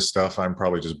to about this stuff. I'm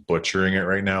probably just butchering it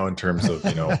right now in terms of,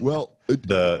 well,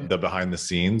 the behind the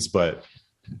scenes, but.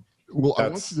 Well, I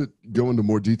want you to go into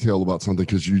more detail about something,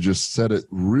 because you just said it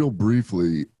real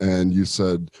briefly, and you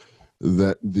said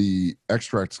that the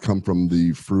extracts come from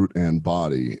the fruit and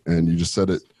body. And you just said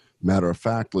it matter of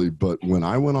factly, but when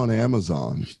I went on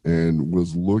Amazon and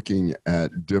was looking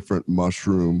at different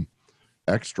mushroom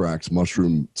extracts,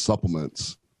 mushroom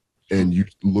supplements, and you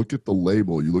look at the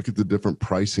label, you look at the different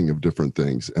pricing of different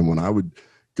things. And when I would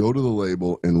go to the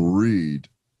label and read,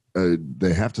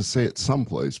 they have to say it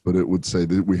someplace, but it would say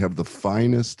that we have the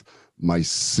finest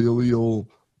mycelial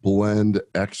blend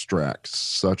extracts,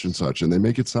 such and such. And they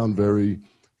make it sound very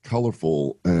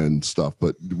colorful and stuff.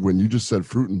 But when you just said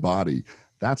fruit and body,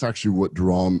 that's actually what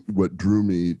drew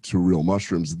me to Real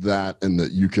Mushrooms, that and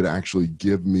that you could actually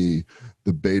give me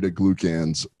the beta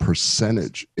glucans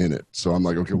percentage in it. So I'm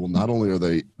like, okay, well, not only are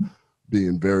they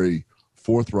being very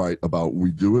forthright about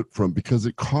we do it from, because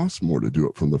it costs more to do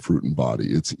it from the fruit and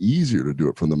body. It's easier to do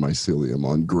it from the mycelium,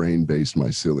 on grain-based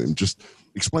mycelium. Just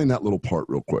explain that little part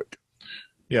real quick.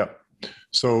 Yeah.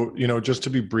 So, just to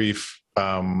be brief,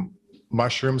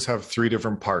 mushrooms have three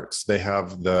different parts. They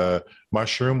have the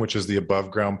mushroom, which is the above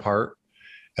ground part,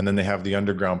 and then they have the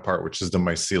underground part, which is the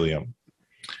mycelium.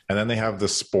 And then they have the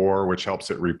spore, which helps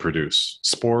it reproduce.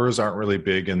 Spores aren't really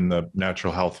big in the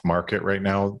natural health market right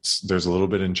now. There's a little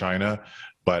bit in China,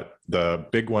 but the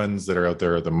big ones that are out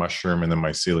there are the mushroom and the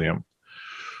mycelium.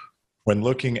 When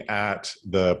looking at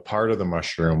the part of the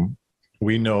mushroom,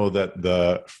 we know that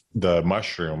the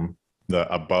mushroom,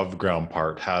 the above ground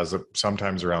part, has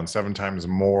sometimes around 7 times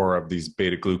more of these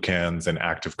beta glucans and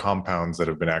active compounds that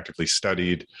have been actively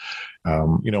studied.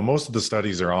 Most of the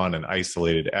studies are on an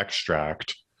isolated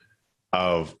extract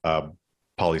of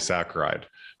polysaccharide.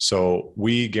 So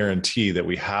we guarantee that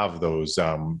we have those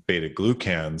beta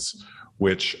glucans,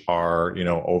 which are,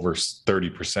 over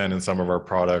 30% in some of our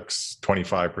products,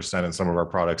 25% in some of our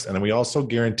products. And then we also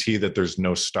guarantee that there's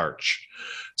no starch.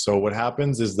 So what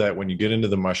happens is that when you get into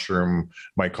the mushroom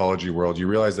mycology world, you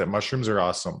realize that mushrooms are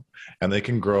awesome and they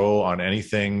can grow on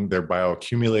anything. They're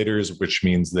bioaccumulators, which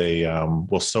means they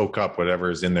will soak up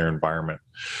whatever is in their environment.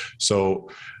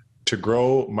 So to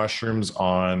grow mushrooms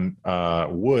on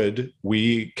wood,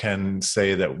 we can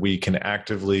say that we can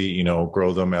actively,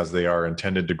 grow them as they are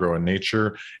intended to grow in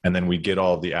nature. And then we get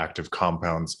all the active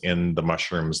compounds in the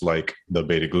mushrooms, like the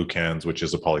beta glucans, which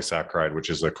is a polysaccharide, which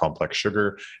is a complex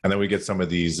sugar. And then we get some of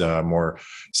these more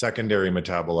secondary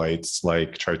metabolites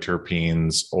like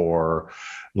triterpenes, or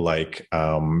like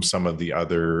some of the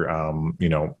other,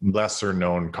 lesser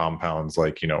known compounds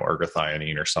like,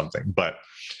 ergothioneine or something. But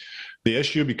the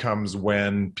issue becomes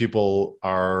when people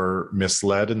are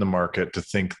misled in the market to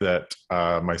think that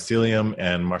mycelium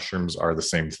and mushrooms are the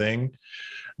same thing.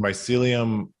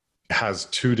 Mycelium has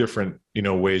 2 different,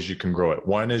 ways you can grow it.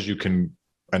 One is you can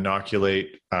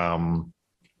inoculate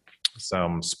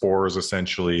some spores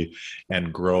essentially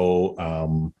and grow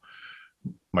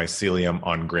mycelium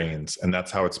on grains. And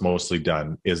that's how it's mostly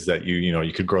done, is that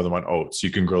you could grow them on oats. You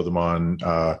can grow them on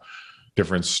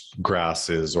different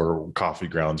grasses or coffee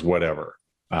grounds, whatever.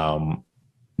 The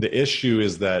issue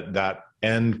is that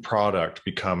end product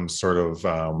becomes sort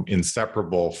of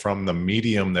inseparable from the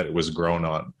medium that it was grown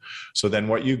on. So then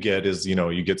what you get is,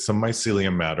 you get some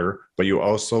mycelium matter, but you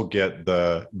also get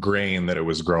the grain that it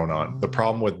was grown on. The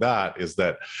problem with that is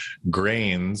that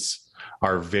grains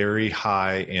are very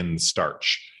high in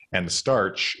starch. And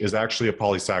starch is actually a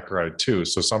polysaccharide too.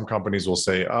 So some companies will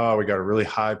say, oh, we got a really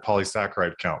high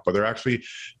polysaccharide count, but they're actually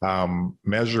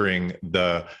measuring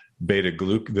the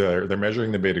they're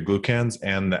measuring the beta glucans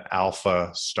and the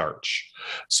alpha starch.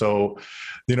 So,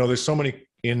 there's so many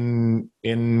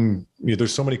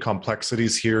there's so many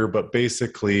complexities here, but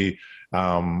basically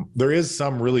there is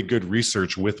some really good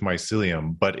research with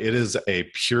mycelium, but it is a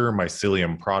pure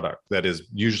mycelium product that is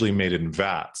usually made in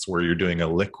vats where you're doing a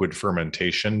liquid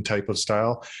fermentation type of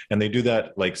style. And they do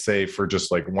that, like, say, for just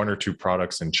like 1 or 2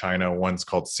 products in China. One's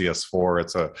called CS4.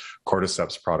 It's a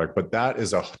cordyceps product, but that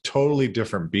is a totally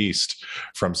different beast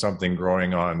from something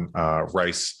growing on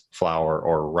rice flour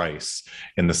or rice,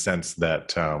 in the sense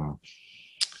that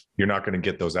you're not going to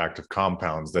get those active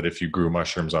compounds that if you grew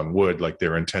mushrooms on wood like they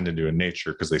were intended to in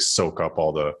nature, because they soak up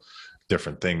all the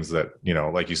different things that,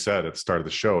 like you said at the start of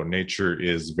the show, nature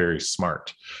is very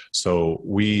smart. So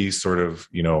we sort of,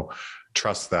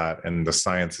 trust that, and the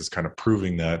science is kind of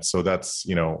proving that. So that's,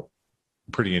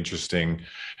 pretty interesting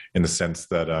in the sense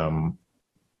that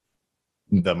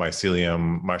the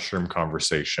mycelium mushroom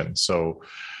conversation. So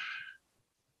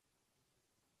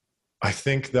I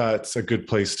think that's a good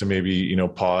place to maybe, you know,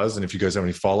 pause. And if you guys have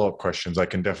any follow-up questions, I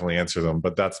can definitely answer them.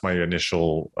 But that's my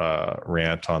initial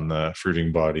rant on the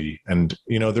fruiting body. And,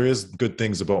 you know, there is good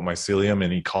things about mycelium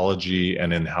and ecology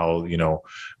and in how, you know,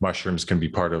 mushrooms can be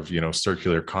part of, you know,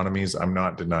 circular economies. I'm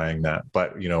not denying that.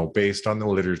 But, you know, based on the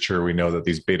literature, we know that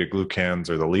these beta glucans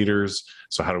are the leaders.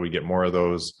 So how do we get more of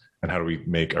those? And how do we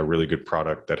make a really good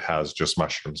product that has just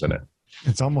mushrooms in it?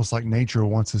 It's almost like nature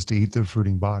wants us to eat the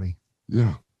fruiting body.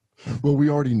 Yeah. Well, we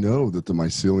already know that the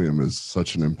mycelium is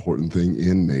such an important thing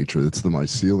in nature. It's the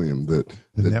mycelium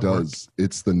that does,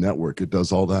 it's the network. It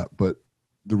does all that. But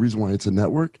the reason why it's a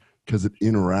network, because it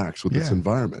interacts with its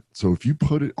environment. So if you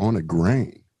put it on a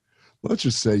grain, let's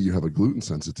just say you have a gluten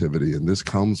sensitivity and this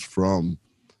comes from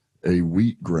a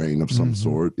wheat grain of some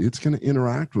sort, it's going to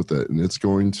interact with it and it's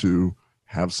going to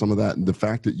have some of that. And the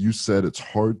fact that you said it's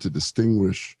hard to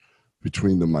distinguish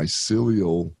between the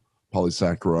mycelial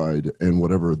polysaccharide and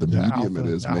whatever the medium it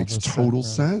is makes total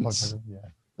sense.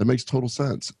 That makes total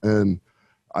sense. And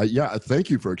I thank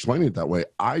you for explaining it that way.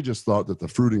 I just thought that the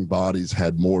fruiting bodies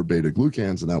had more beta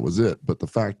glucans and that was it. But the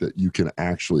fact that you can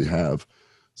actually have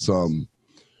some,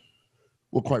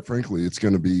 well, quite frankly, it's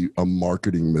going to be a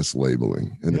marketing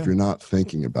mislabeling. And if you're not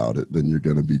thinking about it, then you're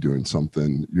going to be doing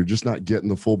something. You're just not getting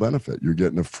the full benefit. You're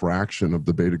getting a fraction of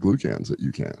the beta glucans that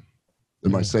you can.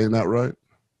 Am I saying that right?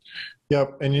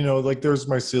 Yep. And, you know, like there's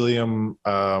mycelium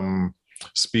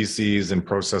species and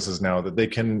processes now that they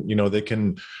can, you know, they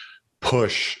can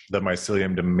push the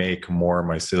mycelium to make more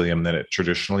mycelium than it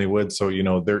traditionally would. So, you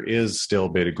know, there is still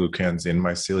beta glucans in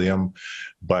mycelium,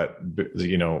 but,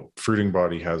 you know, fruiting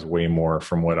body has way more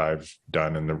from what I've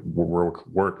done. And the work,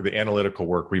 the analytical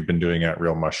work we've been doing at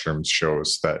Real Mushrooms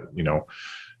shows that, you know,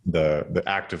 the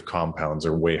active compounds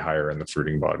are way higher in the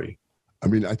fruiting body. I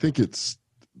mean, I think it's,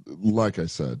 like I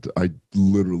said, I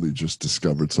literally just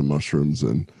discovered some mushrooms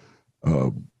and,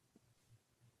 or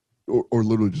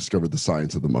literally discovered the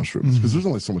science of the mushrooms because there's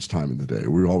only so much time in the day.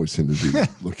 We always seem to be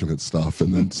looking at stuff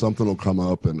and then something will come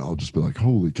up and I'll just be like,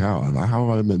 holy cow, how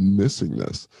have I been missing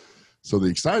this? So the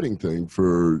exciting thing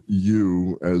for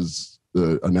you as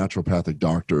a naturopathic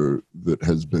doctor that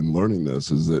has been learning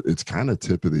this is that it's kind of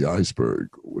tip of the iceberg,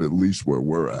 at least where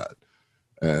we're at.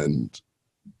 And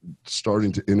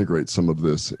starting to integrate some of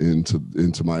this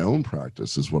into my own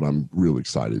practice is what I'm really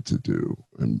excited to do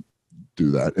and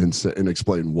do that and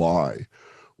explain why.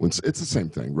 When it's the same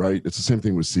thing, right? It's the same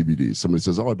thing with CBD. Somebody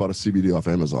says, "Oh, I bought a CBD off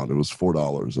Amazon. It was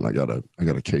 $4, and I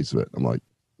got a case of it." I'm like,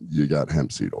 "You got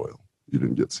hemp seed oil. You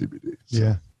didn't get CBD." So.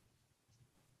 Yeah.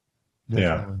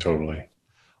 Yeah, totally.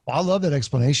 Well, I love that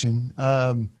explanation.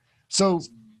 So,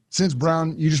 since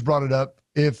Brown, you just brought it up,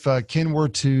 if Ken were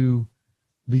to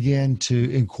begin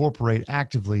to incorporate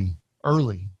actively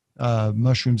early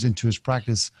mushrooms into his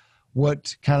practice,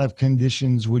 what kind of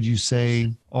conditions would you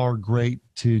say are great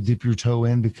to dip your toe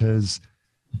in because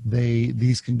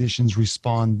these conditions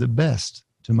respond the best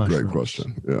to mushrooms? Great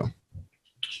question. Yeah.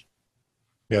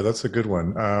 Yeah, that's a good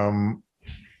one.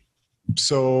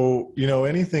 So, you know,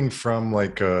 anything from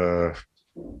like a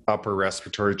upper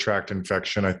respiratory tract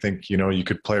infection, I think, you know, you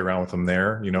could play around with them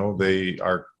there. You know, they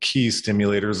are key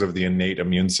stimulators of the innate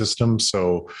immune system.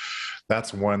 So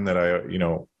that's one that I, you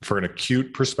know, for an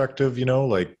acute perspective, you know,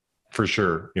 like for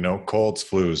sure, you know, colds,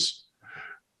 flus,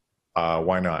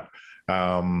 why not?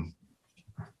 And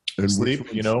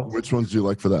sleep, you know, which ones do you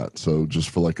like for that? So just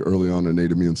for like early on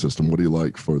innate immune system, what do you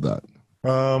like for that?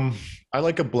 I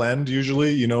like a blend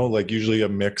usually, you know, like usually a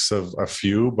mix of a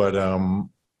few, but,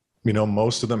 you know,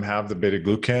 most of them have the beta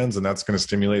glucans and that's going to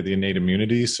stimulate the innate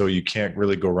immunity. So you can't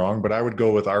really go wrong, but I would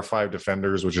go with R5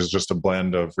 Defenders, which is just a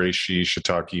blend of reishi,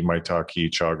 shiitake,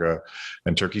 maitake, chaga,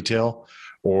 and turkey tail,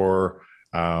 or,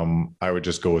 I would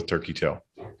just go with turkey tail.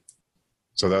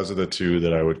 So those are the two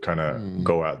that I would kind of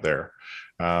go at there.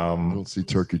 I don't see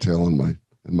turkey tail in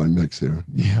my mix here.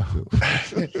 Yeah.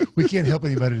 We can't help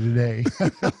anybody today.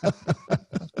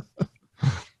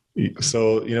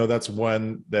 So, you know, that's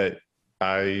one that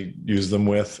I use them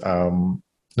with.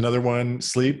 Another one,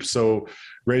 sleep. So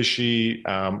reishi,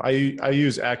 I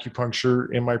use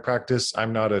acupuncture in my practice.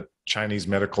 I'm not a Chinese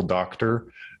medical doctor.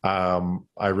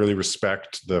 I really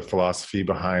respect the philosophy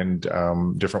behind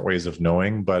different ways of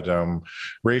knowing, but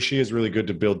reishi is really good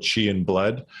to build qi in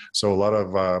blood. So a lot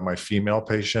of my female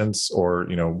patients or,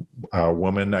 you know,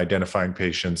 woman identifying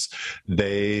patients,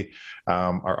 they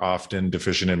are often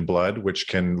deficient in blood, which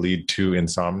can lead to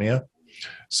insomnia.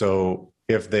 So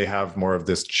if they have more of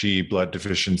this qi blood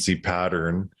deficiency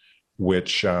pattern,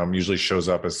 which usually shows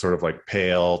up as sort of like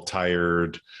pale,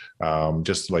 tired,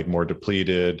 just like more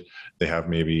depleted. They have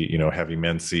maybe, heavy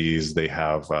menses. They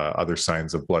have other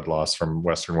signs of blood loss from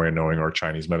Western way of knowing or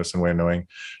Chinese medicine way of knowing.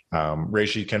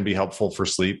 Reishi can be helpful for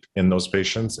sleep in those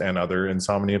patients and other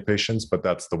insomnia patients, but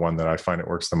that's the one that I find it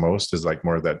works the most, is like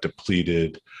more of that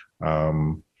depleted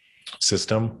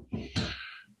system.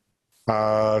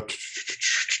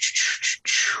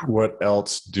 What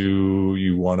else do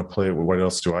you want to play? What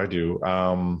else do I do?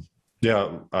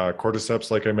 Cordyceps,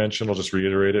 like I mentioned, I'll just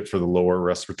reiterate it for the lower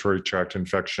respiratory tract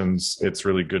infections. It's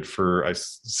really good for, I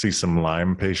see some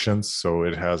Lyme patients. So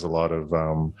it has a lot of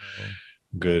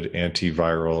good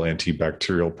antiviral,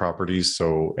 antibacterial properties.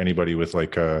 So anybody with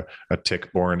like a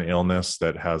tick-borne illness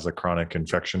that has a chronic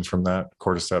infection from that,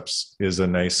 cordyceps is a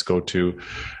nice go-to.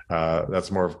 That's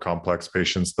more of complex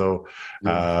patients though.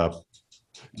 Yeah.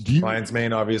 Lion's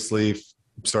mane, obviously.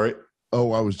 Sorry.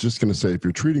 Oh, I was just going to say, if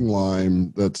you're treating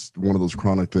Lyme, that's one of those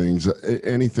chronic things.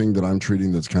 Anything that I'm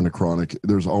treating that's kind of chronic,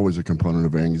 there's always a component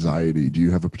of anxiety. Do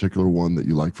you have a particular one that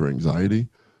you like for anxiety?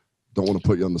 Don't want to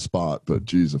put you on the spot, but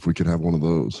geez, if we could have one of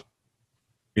those.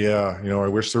 Yeah, I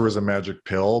wish there was a magic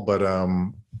pill, but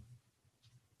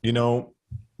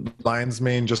lion's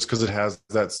mane, just because it has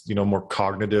that, more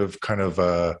cognitive kind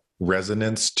of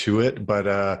resonance to it. But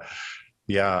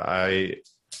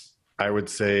I would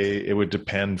say it would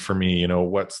depend for me,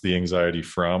 what's the anxiety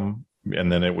from?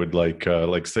 And then it would like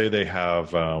say they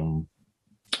have,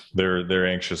 they're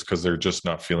anxious because they're just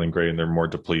not feeling great and they're more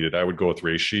depleted. I would go with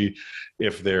reishi.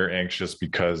 If they're anxious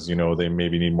because, they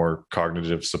maybe need more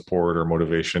cognitive support or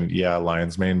motivation. Yeah.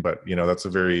 Lion's mane, but that's a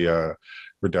very,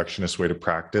 reductionist way to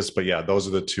practice. But yeah, those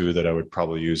are the two that I would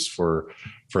probably use for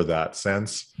that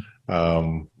sense.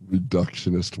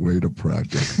 Reductionist way to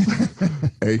practice,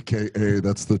 aka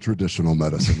that's the traditional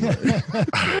medicine way.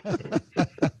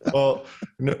 Well,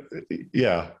 no,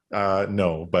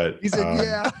 no, but he said,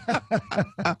 yeah.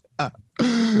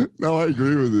 No, I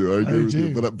agree with you. I agree with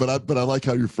you. But I like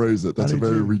how you phrase it. That's a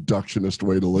very reductionist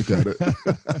way to look at it.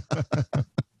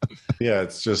 Yeah,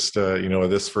 it's just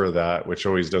this for that, which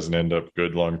always doesn't end up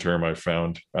good long term, I've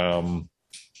found.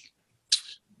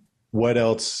 What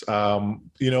else?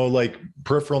 Like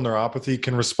peripheral neuropathy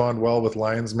can respond well with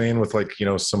lion's mane with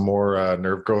some more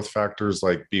nerve growth factors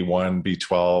like B1,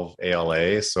 B12,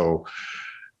 ALA. So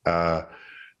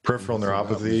peripheral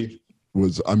neuropathy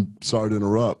was, I'm sorry to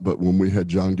interrupt, but when we had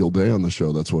John Gilday on the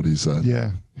show, that's what he said.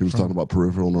 Yeah. He was talking about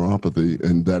peripheral neuropathy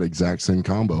and that exact same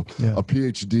combo. Yeah. A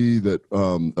PhD that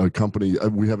a company,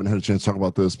 we haven't had a chance to talk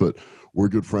about this, but we're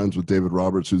good friends with David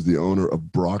Roberts, who's the owner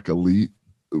of Brock Elite,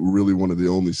 really one of the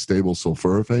only stable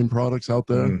sulforaphane products out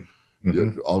there. Mm-hmm.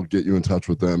 Yeah, I'll get you in touch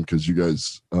with them because you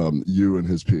guys, you and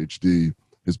his PhD,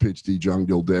 John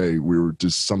Gilday, we were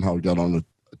just somehow got on a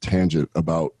tangent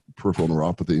about peripheral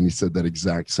neuropathy, and he said that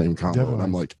exact same combo. Definitely. And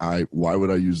I'm like, why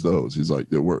would I use those? He's like,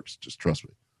 it works. Just trust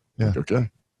me. Yeah. Like, okay.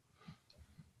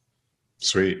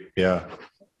 Sweet. Yeah.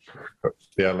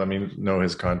 Yeah. Let me know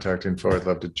his contact info. I'd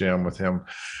love to jam with him.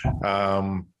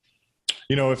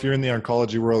 If you're in the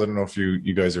oncology world, I don't know if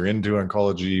you guys are into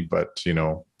oncology, but,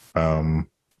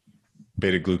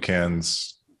 beta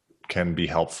glucans can be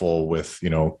helpful with,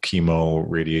 chemo,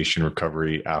 radiation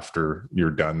recovery after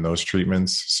you're done those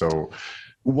treatments. So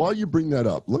while you bring that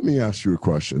up, let me ask you a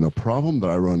question. A problem that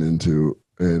I run into,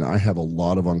 and I have a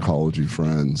lot of oncology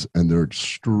friends, and they're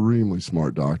extremely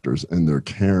smart doctors, and they're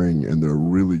caring, and they're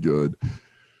really good.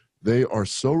 They are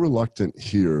so reluctant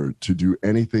here to do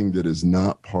anything that is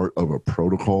not part of a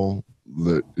protocol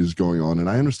that is going on. And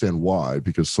I understand why,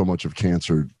 because so much of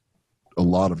cancer, a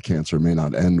lot of cancer may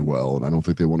not end well. And I don't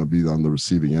think they want to be on the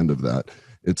receiving end of that.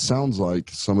 It sounds like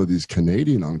some of these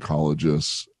Canadian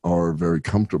oncologists are very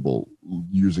comfortable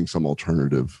using some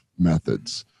alternative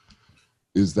methods.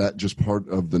 Is that just part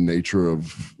of the nature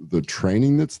of the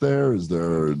training that's there? Is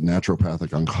there naturopathic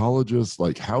oncologists?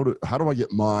 Like, how do I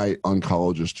get my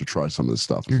oncologist to try some of this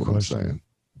stuff? Is what I'm saying.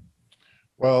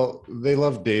 Well, they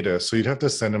love data, so you'd have to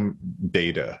send them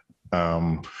data.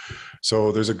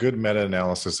 So there's a good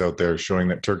meta-analysis out there showing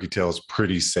that turkey tail is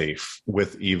pretty safe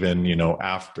with even,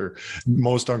 after.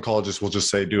 Most oncologists will just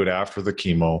say do it after the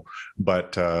chemo,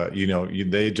 but,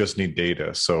 they just need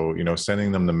data. So,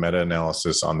 sending them the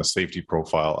meta-analysis on the safety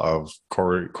profile of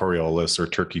Coriolis or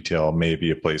turkey tail may be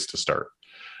a place to start.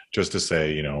 Just to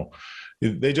say,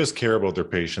 they just care about their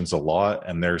patients a lot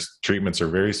and their treatments are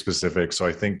very specific. So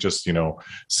I think just,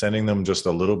 sending them just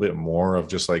a little bit more of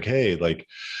just like, hey, like,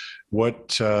 what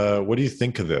do you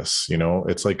think of this?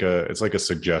 It's like a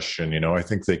suggestion, I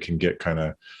think they can get kind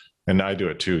of And I do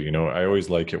it too. I always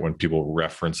like it when people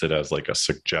reference it as like a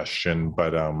suggestion,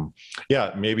 but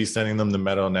yeah, maybe sending them the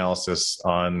meta-analysis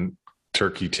on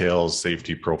turkey tails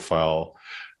safety profile,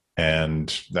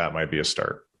 and that might be a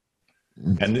start.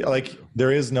 And like,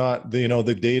 there is not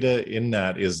the data in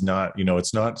that is not,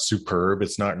 it's not superb,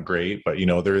 it's not great, but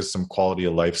there is some quality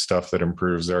of life stuff that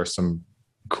improves. There are some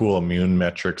cool immune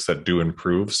metrics that do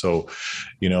improve. So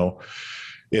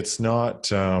it's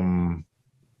not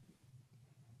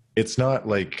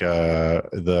like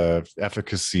the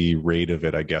efficacy rate of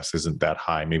it, I guess, isn't that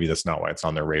high. Maybe that's not why it's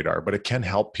on their radar, but it can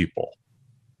help people.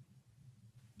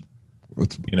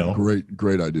 That's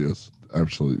great ideas.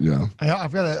 Absolutely, yeah.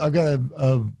 I've got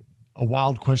a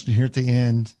wild question here at the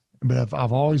end, but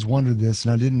I've always wondered this,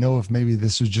 and I didn't know if maybe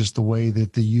this was just the way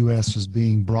that the U.S. was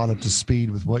being brought up to speed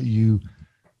with what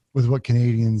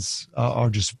Canadians are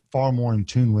just far more in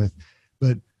tune with.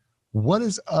 But what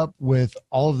is up with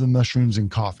all of the mushrooms in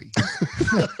coffee?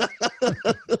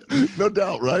 No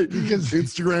doubt, right? Because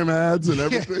Instagram ads and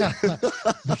everything. Yeah,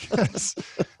 because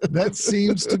that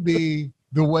seems to be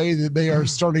the way that they are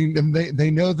starting. And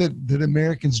they know that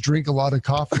Americans drink a lot of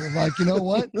coffee. They're like, you know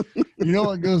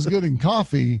what goes good in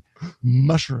coffee?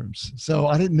 Mushrooms. So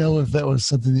I didn't know if that was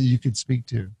something that you could speak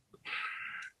to.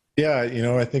 Yeah,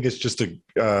 I think it's just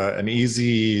an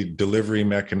easy delivery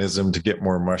mechanism to get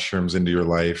more mushrooms into your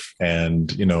life. And,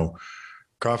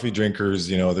 coffee drinkers,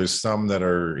 there's some that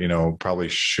are, probably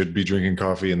should be drinking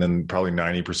coffee, and then probably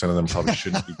 90% of them probably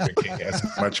shouldn't be drinking as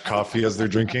much coffee as they're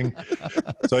drinking.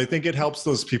 So I think it helps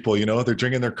those people, they're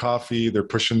drinking their coffee, they're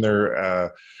pushing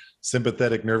their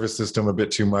sympathetic nervous system a bit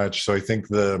too much. So I think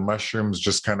the mushrooms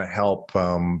just kind of help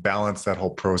balance that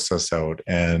whole process out.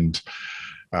 And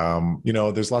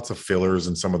there's lots of fillers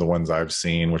in some of the ones I've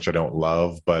seen, which I don't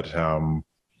love, but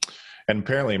and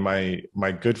apparently my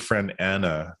good friend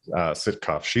Anna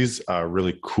Sitkoff, she's a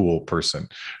really cool person.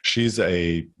 She's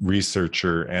a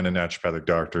researcher and a naturopathic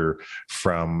doctor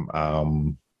from I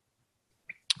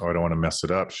don't want to mess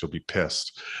it up, she'll be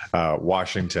pissed,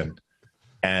 Washington.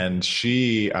 And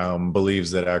she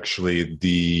believes that actually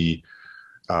the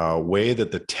way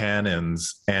that the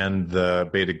tannins and the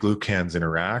beta glucans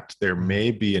interact, there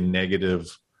may be a negative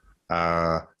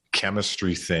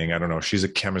chemistry thing. I don't know. She's a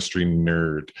chemistry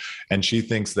nerd, and she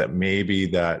thinks that maybe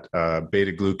that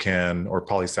beta glucan or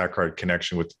polysaccharide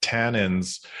connection with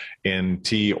tannins in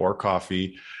tea or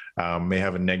coffee may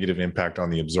have a negative impact on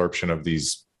the absorption of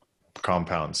these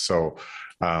compounds. So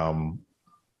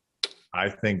I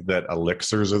think that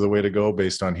elixirs are the way to go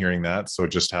based on hearing that. So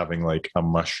just having like a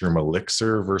mushroom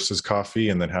elixir versus coffee,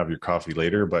 and then have your coffee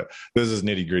later. But this is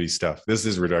nitty gritty stuff. This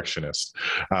is reductionist.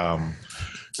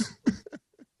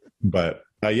 But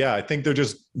yeah, I think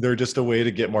they're just a way to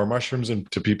get more mushrooms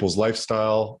into people's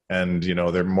lifestyle. And,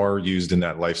 they're more used in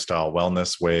that lifestyle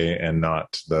wellness way, and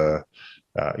not they're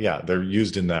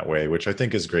used in that way, which I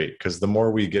think is great, because the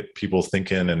more we get people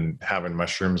thinking and having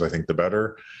mushrooms, I think the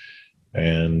better.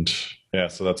 And yeah,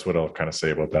 so that's what I'll kind of say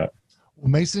about that.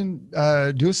 Well, Mason,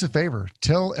 do us a favor.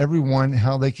 Tell everyone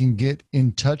how they can get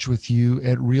in touch with you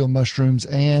at Real Mushrooms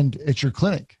and at your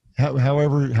clinic.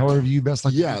 However you best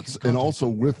like. Yeah, and also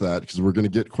with that, because we're going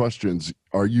to get questions.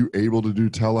 Are you able to do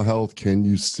telehealth? Can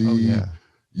you see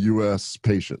U.S.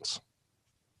 patients?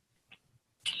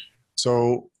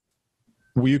 So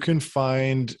you can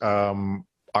find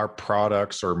our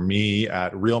products or me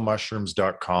at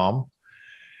realmushrooms.com.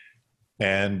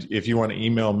 And if you want to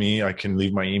email me, I can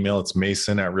leave my email. It's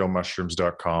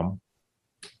mason@realmushrooms.com.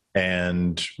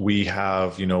 And we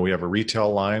have a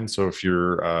retail line. So if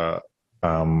you're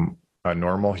a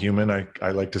normal human, I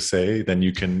like to say, then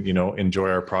you can, enjoy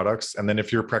our products. And then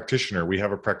if you're a practitioner, we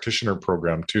have a practitioner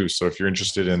program too. So if you're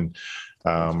interested in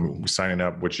signing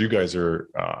up, which you guys are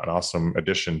an awesome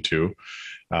addition to,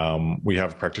 we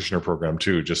have a practitioner program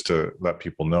too, just to let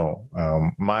people know.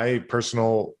 My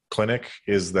personal clinic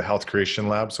is the Health Creation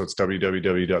Lab. So it's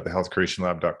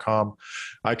www.thehealthcreationlab.com.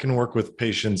 I can work with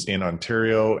patients in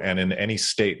Ontario and in any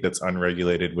state that's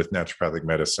unregulated with naturopathic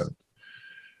medicine.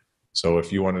 So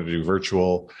if you wanted to do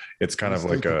virtual, it's kind of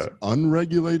like a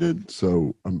unregulated.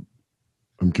 So I'm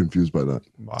confused by that.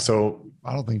 So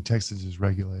I don't think Texas is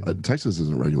regulated. Texas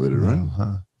isn't regulated, right?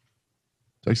 Huh?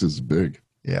 Texas is big.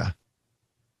 Yeah.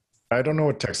 I don't know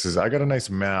what Texas is. I got a nice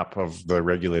map of the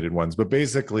regulated ones, but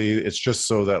basically it's just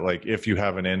so that like if you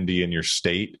have an ND in your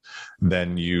state,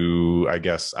 then I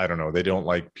don't know. They don't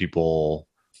like people.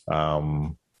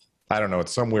 I don't know.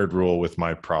 It's some weird rule with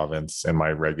my province and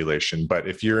my regulation. But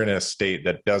if you're in a state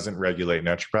that doesn't regulate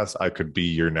naturopaths, I could be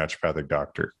your naturopathic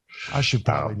doctor. I should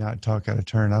probably not talk out of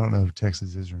turn. I don't know if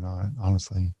Texas is or not,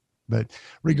 honestly. But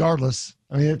regardless,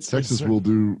 I mean, Texas will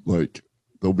do like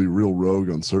they'll be real rogue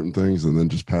on certain things and then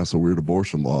just pass a weird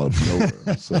abortion law out of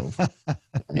nowhere. So,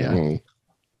 Yeah.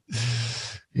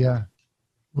 yeah.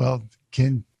 Well,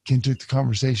 Ken took the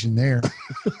conversation there.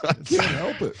 I can't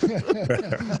help it.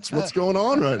 That's what's going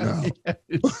on right now.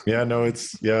 Yeah, no, we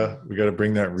got to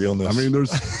bring that realness. I mean,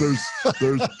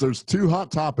 there's two hot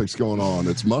topics going on.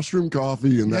 It's mushroom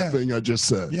coffee and that thing I just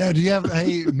said. Yeah.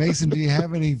 Hey, Mason, do you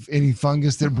have any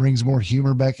fungus that brings more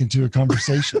humor back into a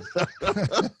conversation?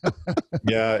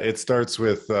 Yeah, it starts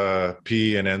with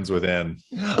P and ends with N.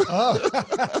 Oh.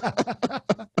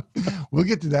 We'll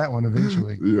get to that one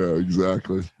eventually. Yeah,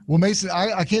 exactly. Well, Mason,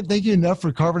 I can't thank you enough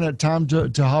for carving out time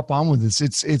to hop on with us.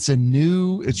 It's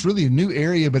really a new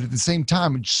area, but at the same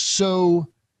time, it's so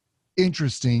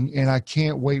interesting, and I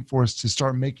can't wait for us to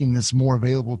start making this more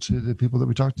available to the people that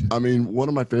we talk to. I mean, one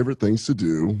of my favorite things to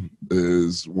do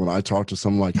is when I talk to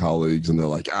some of my colleagues and they're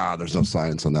like, there's no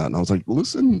science on that. And I was like,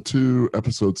 listen to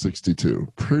episode 62.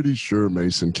 Pretty sure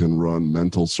Mason can run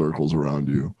mental circles around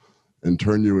you and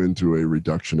turn you into a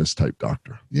reductionist type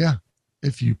doctor. Yeah.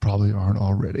 If you probably aren't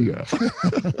already. Yeah.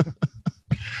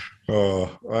 Oh,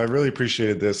 I really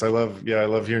appreciated this. I love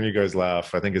hearing you guys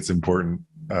laugh. I think it's important.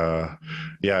 I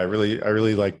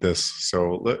really like this.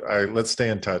 So let's stay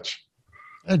in touch.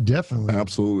 Definitely.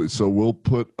 Absolutely. So we'll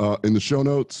put in the show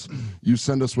notes, you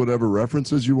send us whatever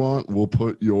references you want. We'll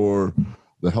put the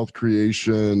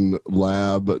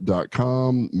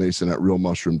healthcreationlab.com,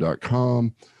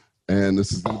 mason@realmushroom.com. And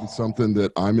this is going to be something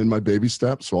that I'm in my baby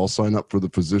steps. So I'll sign up for the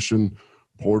physician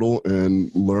portal and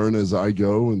learn as I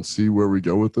go and see where we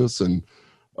go with this. And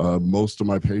most of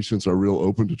my patients are real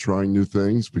open to trying new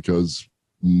things because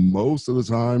most of the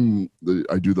time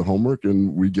I do the homework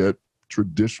and we get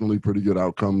traditionally pretty good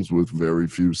outcomes with very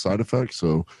few side effects.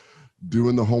 So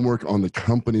doing the homework on the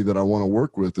company that I want to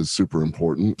work with is super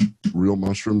important.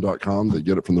 Realmushroom.com. They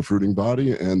get it from the fruiting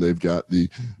body, and they've got the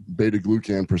beta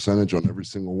glucan percentage on every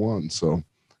single one. So,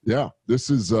 yeah, this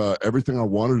is everything I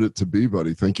wanted it to be,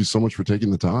 buddy. Thank you so much for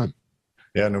taking the time.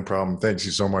 Yeah, no problem. Thanks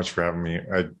you so much for having me.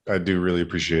 I do really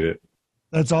appreciate it.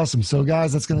 That's awesome. So,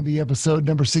 guys, that's going to be episode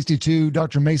number 62.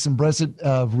 Dr. Mason Bressett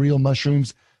of Real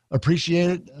Mushrooms. Appreciate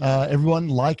it. Everyone,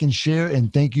 like and share,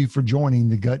 and thank you for joining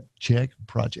the Gut Check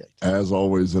Project. As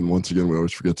always, and once again, we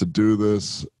always forget to do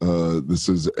this. This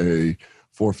is a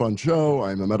for fun show.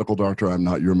 I'm a medical doctor. I'm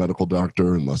not your medical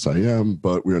doctor unless I am,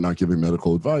 but we are not giving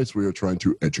medical advice. We are trying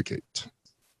to educate.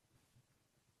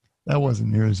 That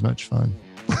wasn't near as much fun.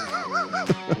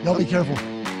 Y'all be careful.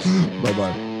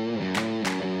 Bye-bye.